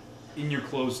like in your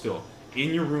clothes still,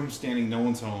 in your room, standing, no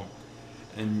one's home,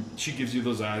 and she gives you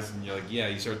those eyes, and you're like, yeah.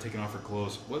 You start taking off her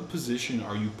clothes. What position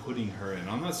are you putting her in?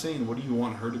 I'm not saying what do you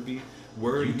want her to be.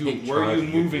 Where are You you? take Where are charge you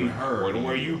of your moving doing. her? What do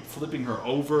Or are you you flipping her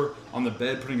over on the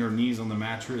bed, putting her knees on the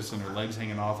mattress, and her legs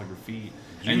hanging off like her feet?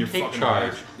 You and you're take fucking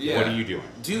charge. her? Yeah. What are you doing?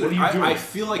 Dude, What are you doing? I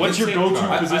feel like What's it's your go-to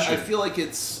I position? feel like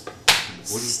it's do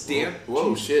you- stand. Oh, Whoa,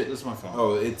 Jesus, shit! this is my phone.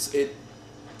 Oh, it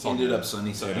all ended good. up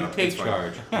sunny side You up. take It's fine.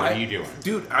 charge. What are you doing?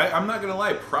 Dude, I'm not gonna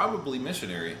lie. Probably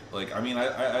missionary. Like, I mean,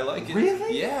 I like it.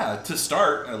 Really? Yeah, to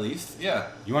start at least. Yeah.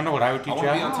 You want to know what I would do, I want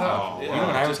to Jack? be on top. Oh, Yeah, you know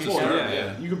what I would just do, to Jack? start. yeah,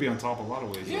 Yeah. you could be on top a lot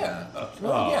of ways. Yeah.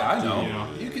 Oh, Yeah, I know. you know.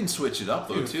 You can switch it up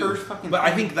though Dude, too. first fucking But I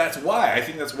thing- think that's why. I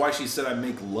think that's why she said I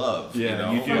make love. Yeah, you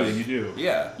know? you do. Like, You do.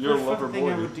 Yeah. You're a First lover fucking thing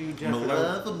boy. I would dude. do, I'm Jeff, a if I were-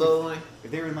 lover boy. if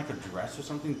they were in like a dress or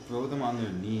something, throw them on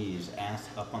their knees, ass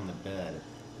up on the bed.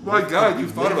 My Lift God, the-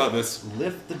 you've thought about this.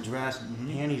 Lift the dress,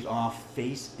 panties off,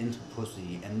 face into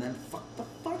pussy, and then fuck the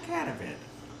fuck out of it.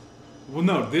 Well,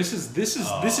 no. This is.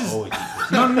 Oh,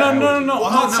 No. I'm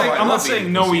not saying. I'm not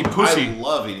saying no eat pussy. I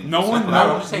love eating No pussy. one- No,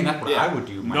 no- I'm just saying that's what Yeah. I would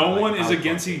do. No one is I would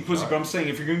against fucking eating pussy, try. but I'm saying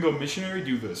if you're gonna go missionary,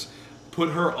 do this. Put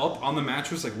her up on the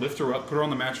mattress, like lift her up, put her on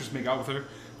the mattress, make out with her.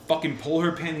 Fucking pull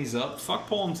her panties up. Fuck,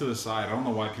 pull them to the side. I don't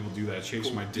know why people do that. It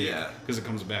shapes my dick Yeah. because it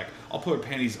comes back. I'll put her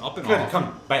panties up and Good, off.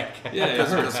 come back. Yeah, it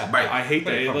Because it hurts. comes back. I hate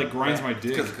that. It Come like grinds back. my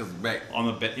dick Because it comes back. on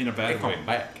the in a bad way. Come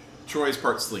back. Troy's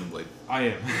part sling blade. I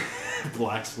am.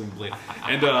 Black sling blade.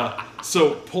 And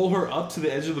so pull her up to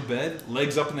the edge of the bed,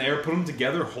 legs up in the air, put them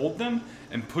together, hold them,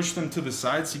 and push them to the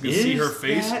side so you can see her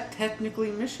face. Is that technically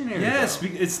missionary? Yes, though?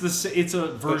 it's a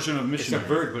version of missionary.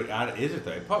 It's a bird, but is it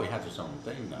though? It probably has its own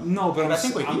thing though. No, but I I'm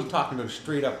think what I'm- he's talking about is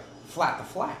straight up flat to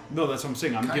flat. No, that's what I'm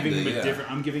saying. I'm Kinda, giving him a yeah. different.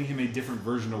 I'm giving him a different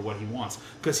version of what he wants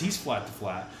because he's flat to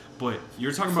flat. But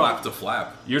you're talking Flap about to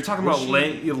flap. you're talking Was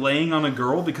about she- laying on a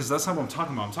girl because that's not what I'm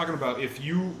talking about. I'm talking about if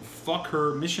you fuck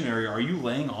her missionary, are you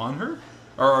laying on her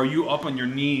or are you up on your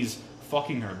knees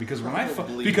fucking her? Because when I fuck,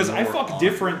 Probably because I more fuck on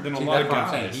different than a See, lot that's of what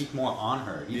I'm saying. guys. He's more on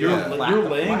her. He's You're- more flat You're to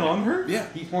laying flat. on her. Yeah.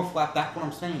 He's more flat. That's what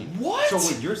I'm saying. What? So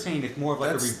what you're saying is more of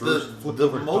like That's a reverse the- flip the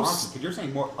over most- because you're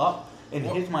saying more up. In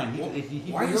his mind,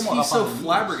 Why you're is more he up so on the knees.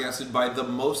 flabbergasted by the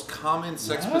most common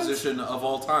sex What? position of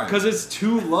all time? Because it's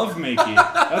too lovemaking.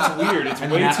 That's weird. It's And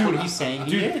way that's too. what he's saying.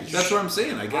 He Dude, is. That's what I'm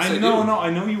saying. I guess I I do. know, no, I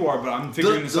know you are, but I'm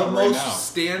figuring this The out right most now.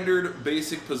 standard,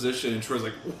 basic position, and Troy's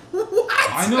like,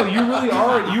 I know you really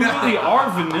are. You really are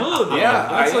vanilla, though. Yeah,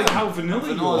 That's I like am. how vanilla you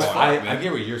Vanilla as are. fuck. I man.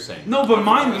 get what you're saying. No, but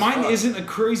mine fuck. isn't a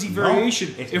crazy No,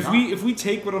 variation. it's If not. we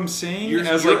take what I'm saying you're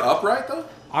as you're like upright though.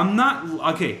 I'm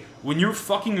not okay. When you're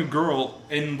fucking a girl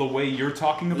in the way you're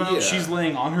talking about, Yeah. she's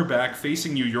laying on her back,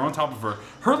 facing you. You're on top of her.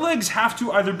 Her legs have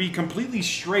to either be completely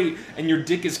straight and your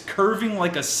dick is curving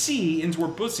like a C into her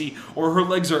pussy, or her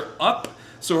legs are up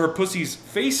so her pussy's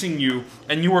facing you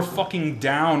and you are fucking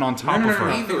down on top No, of her.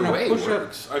 no. Either no, way push up.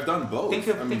 works. I've done both. Think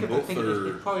of I mean, think both are.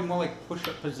 it's probably more like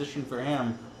push-up position for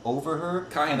him over her,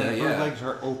 Kinda, and then her yeah. legs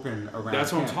are open around.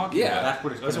 That's what I'm him. talking Yeah. about. That's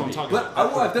what it's That's what I'm gonna talking be. about.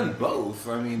 But well, I've done both.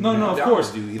 I mean, No, of that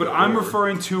course. would do either But I'm or.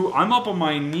 referring to I'm up on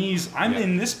my knees. I'm Yeah.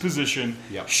 in this position.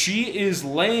 Yep. She is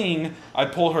laying. I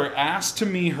pull her ass to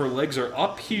me. Her legs are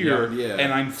up here, Yeah.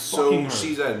 and I'm so fucking her.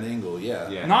 she's at an angle. Yeah.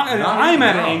 Yeah. Not at. Not I'm even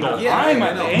at an wrong. angle. Yeah, I'm I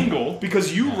at an know. angle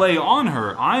because you lay on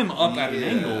her. I'm up at an Yeah.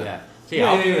 angle. Yeah. See, Yeah,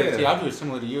 I'll do yeah, it. yeah. See, I'll do it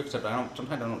similar to you, except I don't.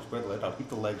 Sometimes I don't spread the legs. I'll keep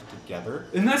the legs together.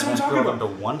 And that's what I'm then talking throw about.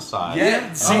 them to one side.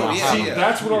 Yeah, see, Oh, yeah, see, yeah.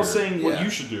 that's what I was Here. saying. What Yeah. you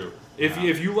should do, if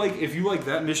you like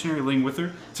that missionary laying with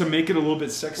her to make it a little bit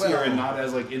sexier Well, and not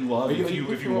as like in love. Are you- If are you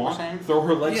you if you what we're want, saying? throw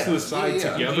her legs Yeah, to the side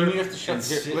yeah, yeah. together. You have to show. and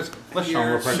Here, sit- let's show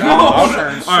them real quick. Show No, me.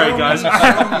 no. Show All right, me. guys. Show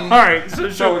me. All right, so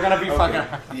So we're gonna be fucking.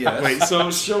 Yes. Wait,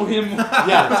 so show him.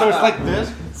 Yeah. So it's like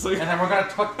this. It's like, And then we're gonna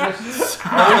tuck this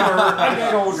over my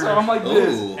shoulders. so I'm like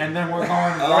this. Ooh. And then we're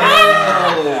going Oh,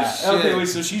 right like that. shit. Okay, wait,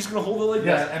 so she's gonna hold it like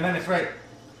Yes, that. and then it's right there.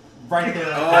 Like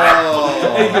that.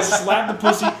 Oh. And you just slap the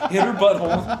pussy, hit her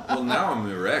butthole. Well, now I'm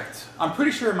erect. I'm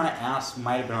pretty sure my ass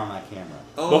might have been on that camera.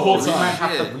 Oh, The whole We time.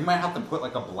 might, we might have to put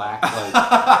like a black, like, we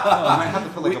might have to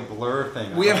put like a blur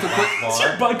thing. we on have to the put- bar. It's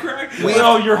your butt crack. We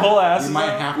Oh, your whole ass. We is might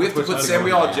out. have We have to put something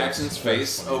Samuel on L. my Jackson's ass.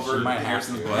 face over We might have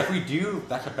Harrison's to. butt. If we do,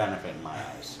 that's a benefit in my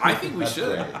eyes. I think we That's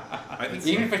should. great. I think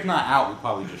Even so. if it's not out, we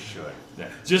probably just should. Yeah,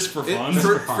 just for fun.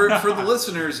 For the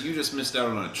listeners, you just missed out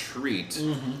on a treat.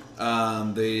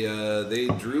 Mm-hmm. They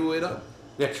drew it up.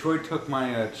 Yeah, Troy took my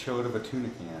chode of a tuna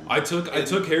can. I took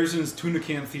Harrison's tuna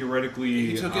can theoretically.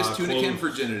 He took his tuna can clothed.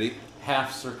 virginity.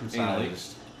 Half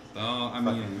circumcised. I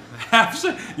mean,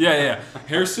 yeah.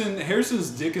 Harrison's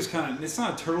dick is kind of. It's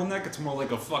not a turtleneck. It's more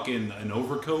like a fucking an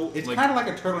overcoat. It's like, kind of like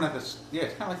a turtleneck. Yeah,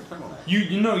 it's kind of like a turtleneck.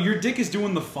 you know your dick is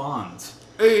doing the Fonz.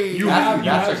 Hey, You That's- have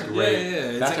that's a great- yeah.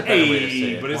 It's that's like, a better way to hey,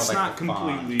 say it, but more it's like not the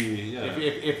Fonz. completely. Yeah.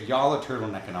 If y'all are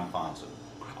turtlenecking, I'm Fonzo.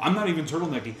 I'm not even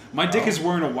turtlenecky. My dick is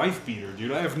wearing a wife beater,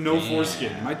 dude. I have no Damn.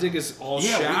 foreskin. My dick is all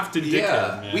shaft and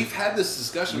dickhead, man. We've had this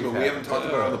discussion, We've but we had haven't it, talked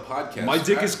about it on the podcast. My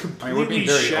dick is we're completely being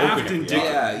very shaft open and if you dick. are.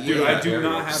 Yeah, Dude, yeah. I do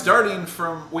not have. Starting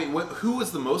from who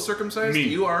was the most circumcised? Me.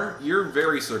 You are. You're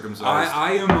very circumcised.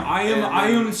 I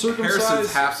am circumcised.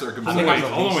 Harrison's half Hold circumcised. on, wait, the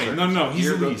hold on, least wait. No, he's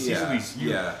You're the the- least. He's the yeah, least.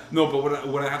 yeah. No, but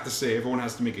what I have to say, everyone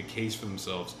has to make a case for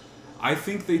themselves. I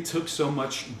think they took so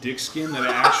much dick skin that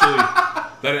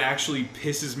it actually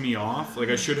pisses me off. Like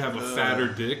I should have a fatter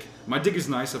dick. My dick is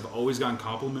nice. I've always gotten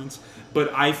compliments,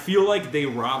 but I feel like they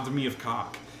robbed me of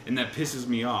cock, and that pisses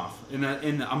me off. And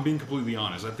I'm being completely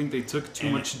honest. I think they took too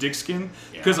much dick skin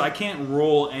because I can't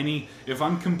roll any. If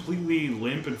I'm completely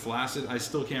limp and flaccid, I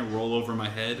still can't roll over my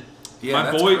head. Yeah,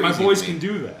 my that's my crazy boys to me. can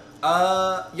do that.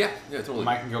 Yeah, totally.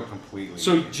 Mine can go completely.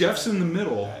 So Jeff's in the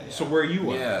middle. Yeah. So where are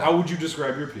you at? Yeah. How would you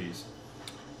describe your piece?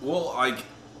 Well, like,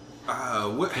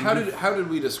 how did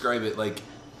we describe it? Like,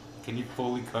 Can you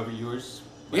fully cover yours?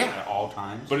 Like, Yeah. At all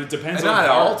times. But it depends And on not at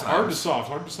hard, all hard to times. soft,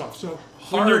 hard to soft. So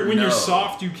Hard, when you're no.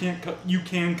 soft, you can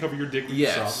cover your dick when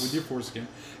Yes. you're soft with your foreskin.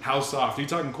 How soft? Are you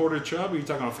talking quarter chub? Are you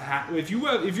talking if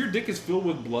your dick is filled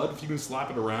with blood, if you can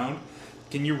slap it around,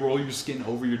 can you roll your skin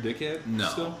over your dickhead? no,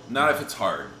 Still? not if it's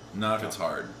hard. Not if it's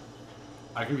hard.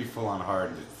 I can be full on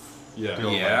hard. Yeah.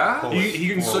 Feel Yeah? pull He- it he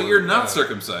can- So forward. you're not Yeah.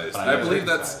 circumcised. But I I am believe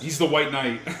circumcised. He's the white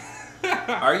knight. that's.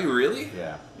 Are you really?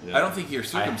 Yeah. I don't think you're I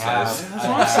circumcised. have- That's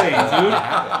what I'm saying, dude.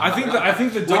 I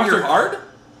think the When doctor. you're hard,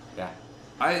 Yeah.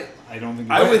 I don't think.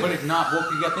 I would- But it's not.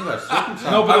 Well, you got to think about it.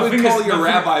 Circumcised. No, but I the would thing call is- your the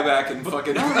thing- rabbi back and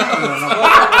fucking. I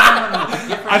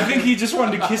think he just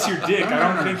wanted to kiss your dick. I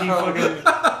don't think he fucking.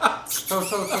 So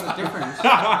the difference would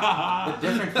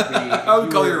be. I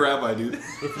would call your rabbi, dude.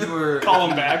 If you were. Call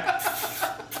him back.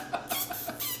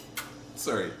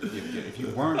 Sorry. If you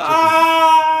weren't.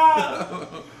 Ah!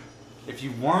 If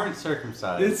you weren't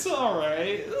circumcised. It's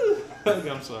alright.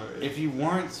 I'm sorry. If you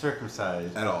weren't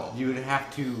circumcised At all. you would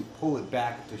have to pull it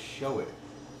back to show it.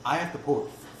 I have to pull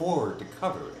it forward to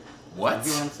cover it. What?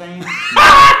 You know what I'm saying?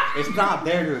 It's not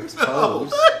there to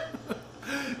expose.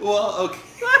 Well, okay.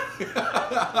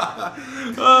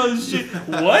 Oh shit!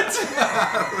 What?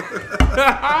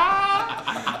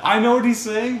 I know what he's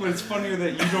saying, but it's funnier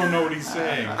that you don't know what he's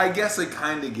saying. I guess I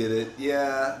kind of get it.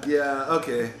 Yeah,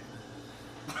 okay.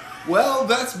 Well,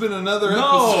 that's been another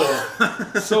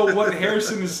episode. No. So what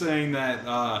Harrison is saying that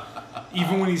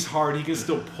even when he's hard, he can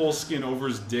still pull skin over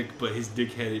his dick, but his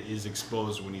dick head is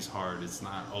exposed when he's hard. It's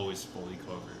not always fully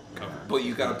covered. But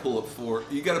you gotta pull it forward.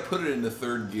 You gotta put it into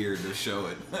third gear to show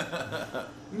it.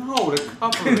 No, to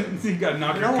cover it. You gotta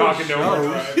knock It your always cock into shows.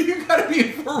 overdrive. You gotta be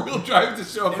in 4-wheel drive to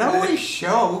show It it. always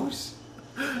shows.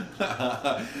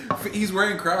 He's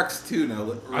wearing Crocs too now.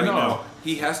 Right I know. Now.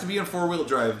 He has to be in 4-wheel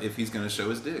drive if he's gonna show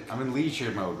his dick. I'm in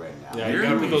leisure mode right now. Yeah, You're you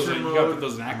gotta in put those. leisure You gotta mode. put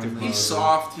those in active mode. He's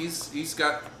soft. He's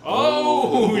got.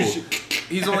 Oh,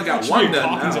 He's only got Should one be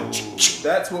done now. Hawkins.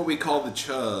 That's what we call the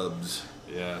chubs.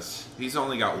 Yes. He's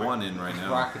only got one in right now.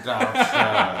 Crocodile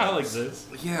I shell. like this.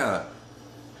 Yeah.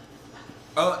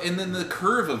 Oh, and then the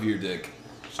curve of your dick.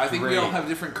 I think we all have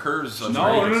different curves. Of No,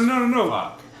 our dicks. no.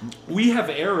 Fuck. We have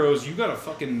arrows. You got a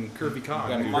fucking curvy cock.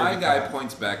 You got a dude. My curvy guy cock.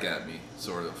 points back at me,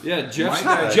 sort of. Yeah, Jeff's,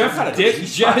 My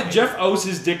guy- Jeff owes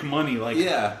his dick money. Like,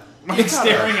 Yeah. like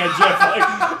staring at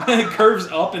Jeff, like curves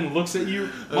up and looks at you.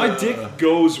 My dick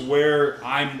goes wherever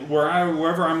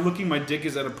I'm looking. My dick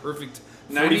is at a perfect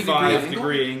 90 45 degree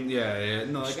degree angle. Yeah.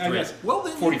 No, like I Straight. guess. Well,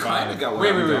 then 45. you kind of got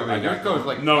Wait, one. wait. Yours goes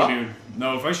like No, up. dude.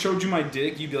 No, if I showed you my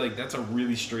dick, you'd be like, "That's a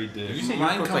really straight dick." Did you say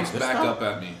Mine yours goes comes like this back though? up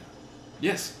at me.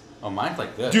 Yes. Oh, mine's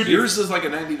like this. Dude, Yours is like a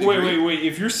 90 degree. Wait.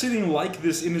 If you're sitting like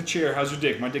this in a chair, how's your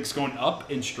dick? My dick's going up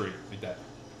and straight like that.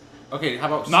 Okay, how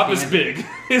about Not this standing? big.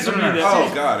 This would be No, no,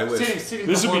 that. Oh god, I wish. Sitting's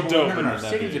This a would be horrible- dope, but not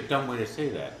that Sitting's a big. dumb way to say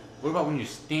that. What about when you're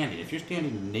standing? If you're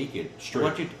standing naked,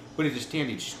 Straight. But if you're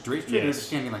standing straight, or Yes. you're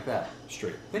standing like that,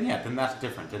 Straight. then that's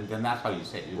different. Then that's how you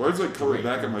say it. Why is like coming Straight.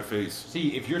 back in my face?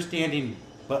 See, if you're standing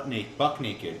buck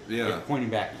naked, Yeah. it's pointing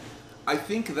back. I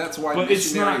think that's why But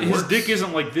it's missionary not. His works. dick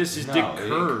isn't like this. His No, dick it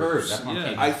curves. curves. That's what I'm Yeah.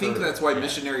 saying. I think Curve. that's why Yeah.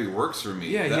 missionary works for me.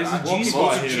 Yeah, he That has a I- G-spot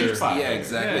most hitter. chicks- Yeah,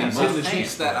 exactly. Yeah, he's most hitting the chicks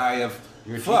G-spot. that I have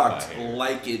You're a G-spot fucked hitter.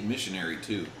 like it missionary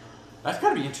too. That's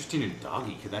gotta be interesting in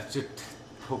doggy, because that's just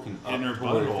poking up In her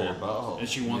towards butthole. their butthole. And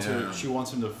she wants her. Yeah. She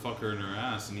wants him to fuck her in her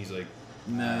ass, and he's like,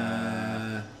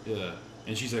 Nah. yeah.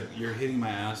 And she's like, "You're hitting my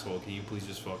asshole. Can you please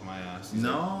just fuck my ass?" He's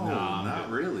No, like, nah, I'm not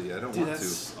good." really. I don't Dude, want to.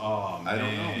 that's. Oh man. I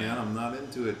don't know, man. I'm not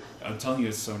into it. I'm telling you,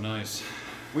 it's so nice.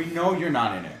 We know you're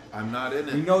not in it. I'm not in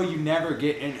We it. know you never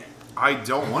get in it. I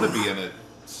don't want to be in it.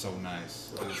 It's so nice.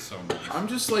 It's so nice. I'm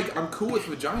just like I'm cool with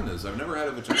vaginas. I've never had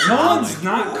a vagina. John's Like,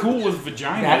 not cool with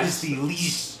vaginas. That is the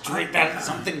least straight. That's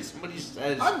something somebody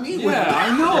says. I mean, with Yeah, I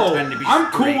Pretend to know. be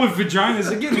I'm straight. cool with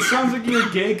vaginas. Again, it sounds like you're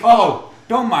a gay. Oh,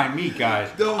 don't mind me, guys.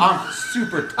 Don't- I'm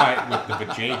super tight with the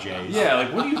vajayjays. Yeah,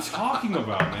 like what are you talking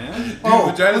about, man? Dude,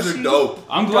 Oh, vaginas pussy? are dope.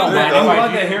 I'm glad Don't that mind I'm if I glad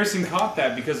do. that Harrison caught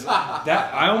that because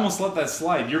that I almost let that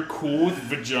slide. You're cool with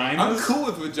vaginas. I'm cool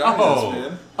with vaginas, Oh.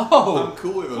 man. Oh, I'm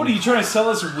cool with them. What are you trying to sell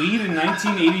us weed in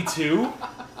 1982?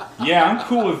 Yeah, I'm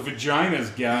cool with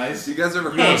vaginas, guys. You guys ever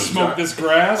You wanna heard of smoke vagi- this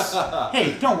grass?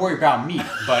 hey, don't worry about me,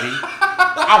 buddy.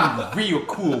 I'm real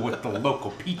cool with the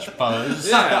local peach fuzz.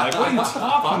 Yeah, like what are you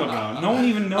talking about? No one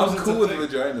even knows I'm it's cool a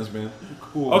with thing. vaginas, man.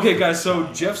 Cool. Okay, guys, so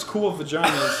Jeff's cool with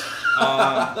vaginas.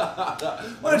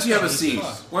 Why don't you have a seat?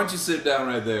 Fuck. Why don't you sit down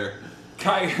right there?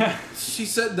 Kai, She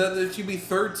said that she'd be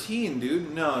 13,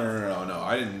 dude. No.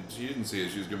 I didn't. She didn't say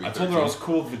she was gonna be. I 13. told her I was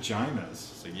cool with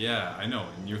vaginas. It's like, yeah, I know,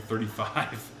 and you're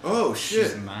 35. Oh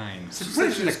She's shit! 9. She What said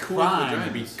is she it was a cool with crime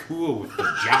to be vaginas. cool with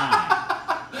vagina?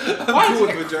 I'm Why cool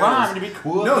is it with a crime vaginas. to be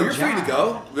cool with No, you're vagina? free to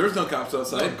go. There's no cops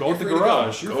outside. No, go You're with the free to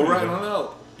garage. You're Go free to right go. on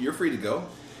out. You're free to go.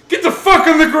 Get the fuck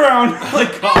on the ground!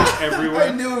 Like cops I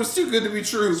everywhere. knew it was too good to be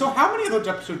true. So how many of those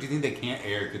episodes do you think they can't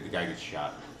air because the guy gets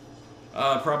shot?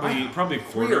 Probably a 3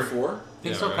 quarter. or 4.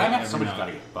 Think Yeah, so? right. I imagine Every somebody's night. got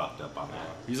to get fucked up on that.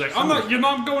 He's like, you're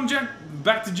not going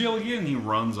back to jail again. He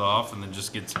runs off and then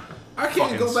just gets. I can't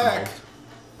fucking go back. smoked.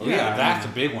 Oh, yeah, that's a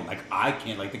big one. Like I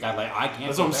can't. Like the guy. Like I can't.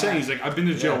 That's go what I'm saying. back. He's like, I've been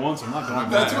to jail Yeah. once. I'm not going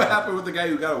That's back. what happened with the guy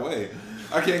who got away.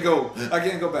 I can't go. I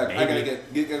can't go back. I gotta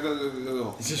Maybe. get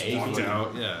go. He just Maybe. walked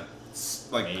out. Yeah.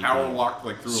 Like Maybe. power walked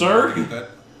like through. Sir? A wall to get that.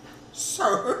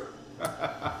 Sir.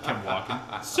 Kept walking.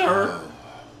 Sir.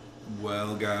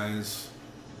 Well, guys,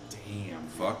 Damn.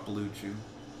 fuck Blue Chew.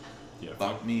 Yeah.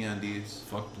 Fuck me undies.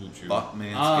 Fuck Blue Chew. Fuck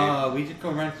Manscaped. we just go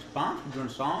around sponsors. We're doing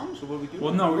songs, or what we do?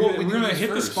 Well, no, Well, we're we do gonna this hit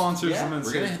the first. sponsors Yeah, and then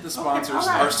We're gonna say- hit the sponsors. all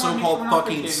right, Our come on, so-called we're not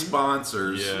fucking beginning.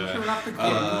 sponsors. Yeah. We're not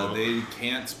beginning. They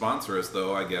can't sponsor us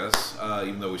though, I guess.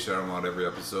 Even though we shout them out every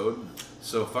episode.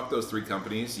 So fuck those 3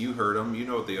 companies. You heard them. You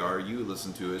know what they are. You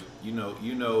listen to it. You know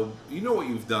what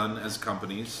you've done as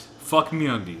companies. Fuck me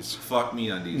undies. Fuck me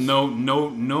undies.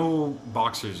 No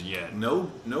boxers yet. No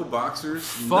boxers.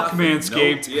 Fuck nothing.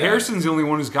 Manscaped. No, yeah. Harrison's the only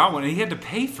one who's got one, and he had to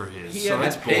pay for his. He so had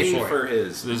that's to pay bullshit. for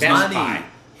his There's money. Buy.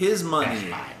 His money.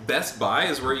 Best Buy. Best Buy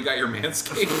is where you got your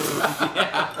Manscaped.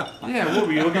 Yeah, what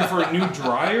were you looking for? A new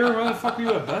dryer? Why the fuck were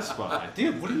you at Best Buy?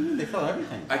 Dude, what do you mean they sell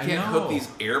everything? I can't know. hook these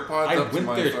AirPods I up to went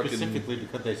my there fucking specifically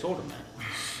because they sold them there.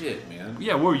 shit, man.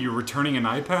 Yeah, what were you returning an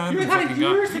iPad? You and had it fucking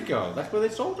got- years ago. That's where they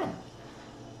sold them.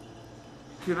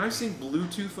 Can I sync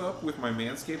Bluetooth up with my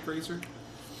Manscaped razor?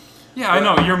 Yeah, I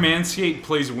know. Your Manscaped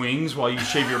plays Wings while you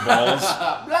shave your balls.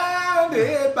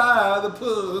 Blinded by the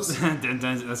puss.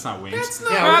 That's not Wings. That's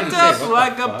not- Yeah, I was Wrapped gonna up say, what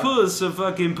like the a fuck? puss, a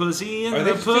fucking pussy in Are the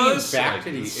they just taking puss. back Like,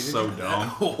 to the- it's is it so just- dumb.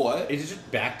 What? Is it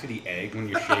just back to the egg when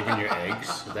you're shaving your eggs?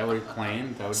 Is that what it's playing?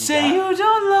 Is that what you Say got? you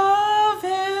don't love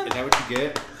him. Is that what you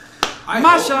get? I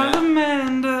My hope, man.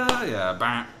 Amanda. Yeah,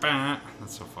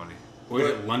 that's so funny. Or is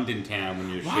it London Town when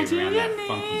you're Why do shaving you around that need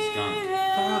funky skunk? it?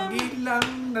 Foggy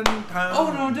London town.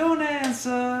 Oh no, don't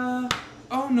answer.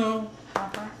 Oh no.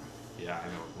 Yeah, I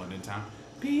know. London Town.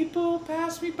 People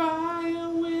pass me by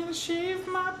when I shave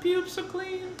my pubes so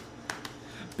clean.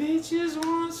 Bitches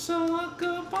want to suck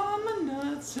up on my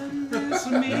nuts and this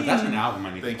me. That's an album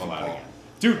I need Thank to pull you, out Paul. again.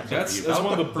 Dude, That that's was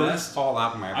one of the first best. Paul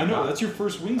album I ever I know, got. that's your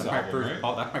first Wings That's my album, first right?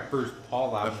 Paul. That's my first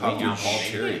Paul album. Fucking Yeah. Paul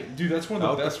Cherry. Dude, that's one That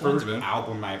of the was best the ones, first man.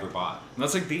 album I ever bought. And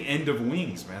that's like the end of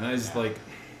Wings, man. That is Yeah. like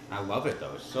I love it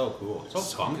though. It's so cool. It's so,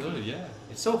 funky. good, yeah.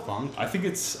 It's so funky. I think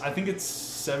it's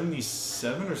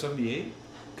 77 or 78.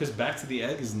 Because Back to the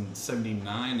Egg is in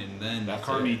 79, and then That's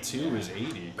McCartney it. 2 is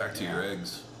 80. Back to your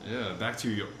eggs. Yeah, back to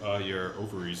your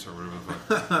ovaries or whatever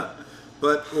the fuck.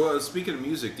 But well, speaking of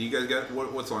music, do you guys got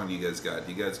what song do you guys got?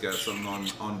 Do you guys got something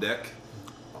on deck,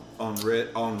 on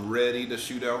ready to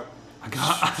shoot out? I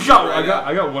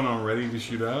got one on ready to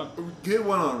shoot out. Get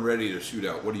one on ready to shoot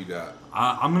out. What do you got?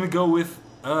 I'm gonna go with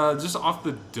just off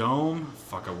the dome.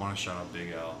 Fuck, I want to shout out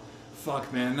Big L.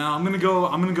 Fuck, man. No, I'm gonna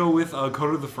go with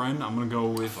Coda the Friend. I'm gonna go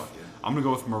with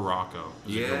Morocco.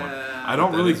 Is a good one. Yeah, I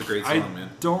don't that really is a great song, man.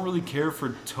 don't really care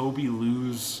for Toby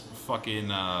Lou's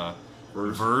fucking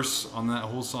verse on that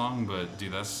whole song, but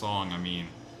dude, that song, I mean,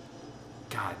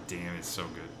 god damn, it's so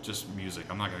good. Just music.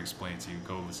 I'm not gonna explain it to you.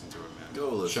 Go listen to it, man. Go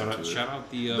listen to it. Shout out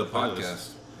the podcast. playlist.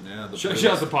 Yeah, the Shout playlist.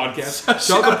 out the podcast.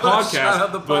 Shout out the podcast. Shout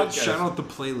out the But podcast. shout out the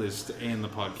playlist and the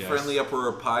podcast. Friendly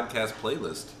Upper podcast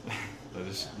playlist. That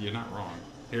is, you're not wrong.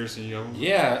 Harrison, you have one?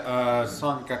 Yeah, a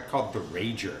song got called The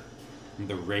Rager.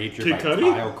 The Rager Kid by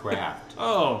Cudi? Kyle Kraft.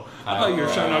 Oh, I thought you were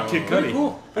shouting out Kid Pretty Cudi.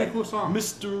 cool. Pretty cool song.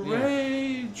 Mr. Yeah.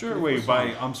 Rager. Wait,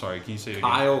 by, I'm sorry, can you say it again?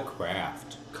 Kyle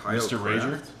Kraft. Kyle Mr. Kraft.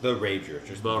 Rager? The Rager.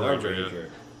 Just The Rager, yeah.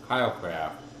 Kyle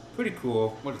Kraft. Pretty cool.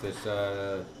 What is this?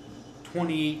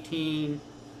 2018.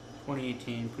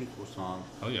 Pretty cool song.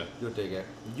 Oh, yeah. You'll dig it.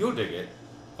 You'll dig it.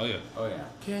 Oh, yeah. Oh, yeah.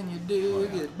 Can you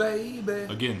dig it, baby?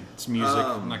 Again, it's music.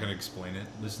 I'm not going to explain it.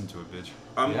 Listen to it, bitch.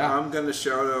 Yeah. I'm gonna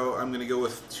shout out. I'm gonna go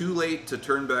with "Too Late to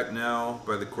Turn Back Now"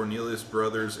 by the Cornelius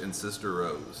Brothers and Sister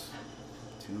Rose.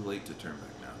 Too late to turn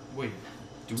back now. Wait,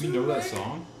 do we know that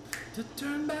song? To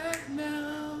turn back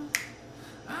now.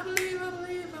 I believe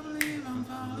I'm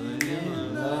falling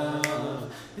in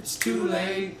love. It's too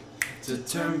late to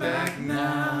turn back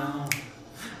now.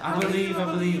 I believe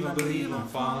I'm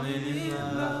falling in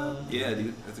love. Yeah,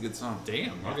 dude, that's a good song.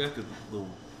 Damn, Okay, okay. good little.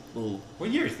 What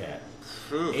year is that?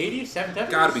 Phew. 80s, 70s?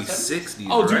 Gotta be 70s? 60s.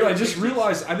 Oh, dude, right? I just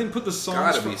realized I didn't put the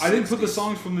songs. Gotta be I didn't put the 60s.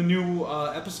 songs from the new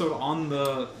episode on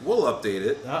the. We'll update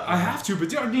it. I have to, but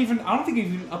dude, I don't think I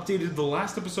even updated the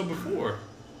last episode before.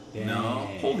 No.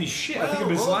 Holy shit! I Well, think I've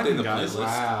been we'll slacking, update the guys. playlist.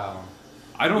 Wow.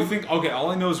 I don't think. Okay, all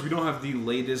I know is we don't have the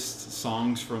latest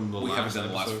songs from the We haven't last done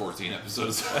the last episode. 14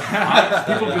 episodes.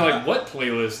 People be like, "What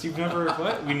playlist? You've never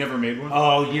what? We never made one."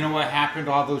 Oh, you know what happened?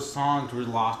 All those songs were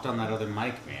lost on that other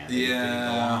mic, man. They didn't go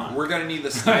Yeah, on. we're gonna need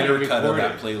the Snyder cut of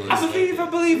that playlist.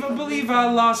 I believe I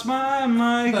lost my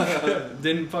mic.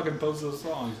 Didn't fucking post those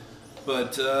songs.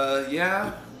 But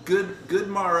yeah, good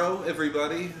morrow,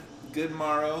 everybody. Good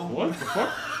morrow. What the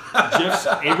fuck? Jeff's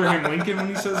Abraham Lincoln when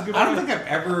he says goodbye. I don't think I've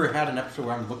ever had an episode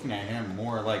where I'm looking at him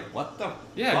more like, what the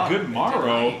Yeah, fuck? good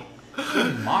morrow.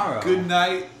 Good morrow. Good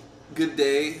night. Good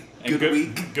day. And Good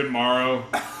week. Good morrow.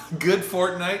 Good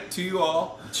fortnight to you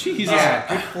all. Jesus. Yeah,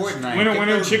 good Fortnite. Winner, Get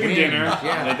winner, those chicken wins. dinner.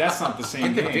 Yeah. Like, that's not the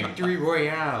same Get the game. victory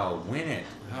royale. Win it.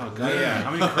 Oh god, yeah.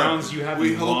 How many crowns you have?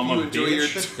 We you hope llama you enjoy your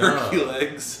bitch? turkey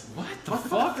legs. What the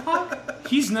fuck?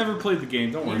 He's never played the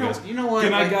game. Don't worry, guys. You know what?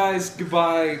 Good night, like- guys.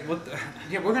 Goodbye. What the?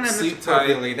 Yeah, we're gonna end Sleep this tight.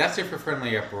 appropriately. That's it for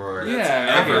Friendly Uproar.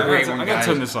 Yeah, Have a great one, I gotta guys.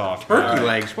 turn this off. Turkey All right.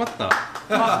 legs. What the?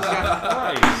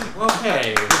 Christ.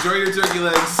 Okay. Enjoy your turkey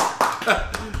legs.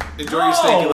 Enjoy No. your steak.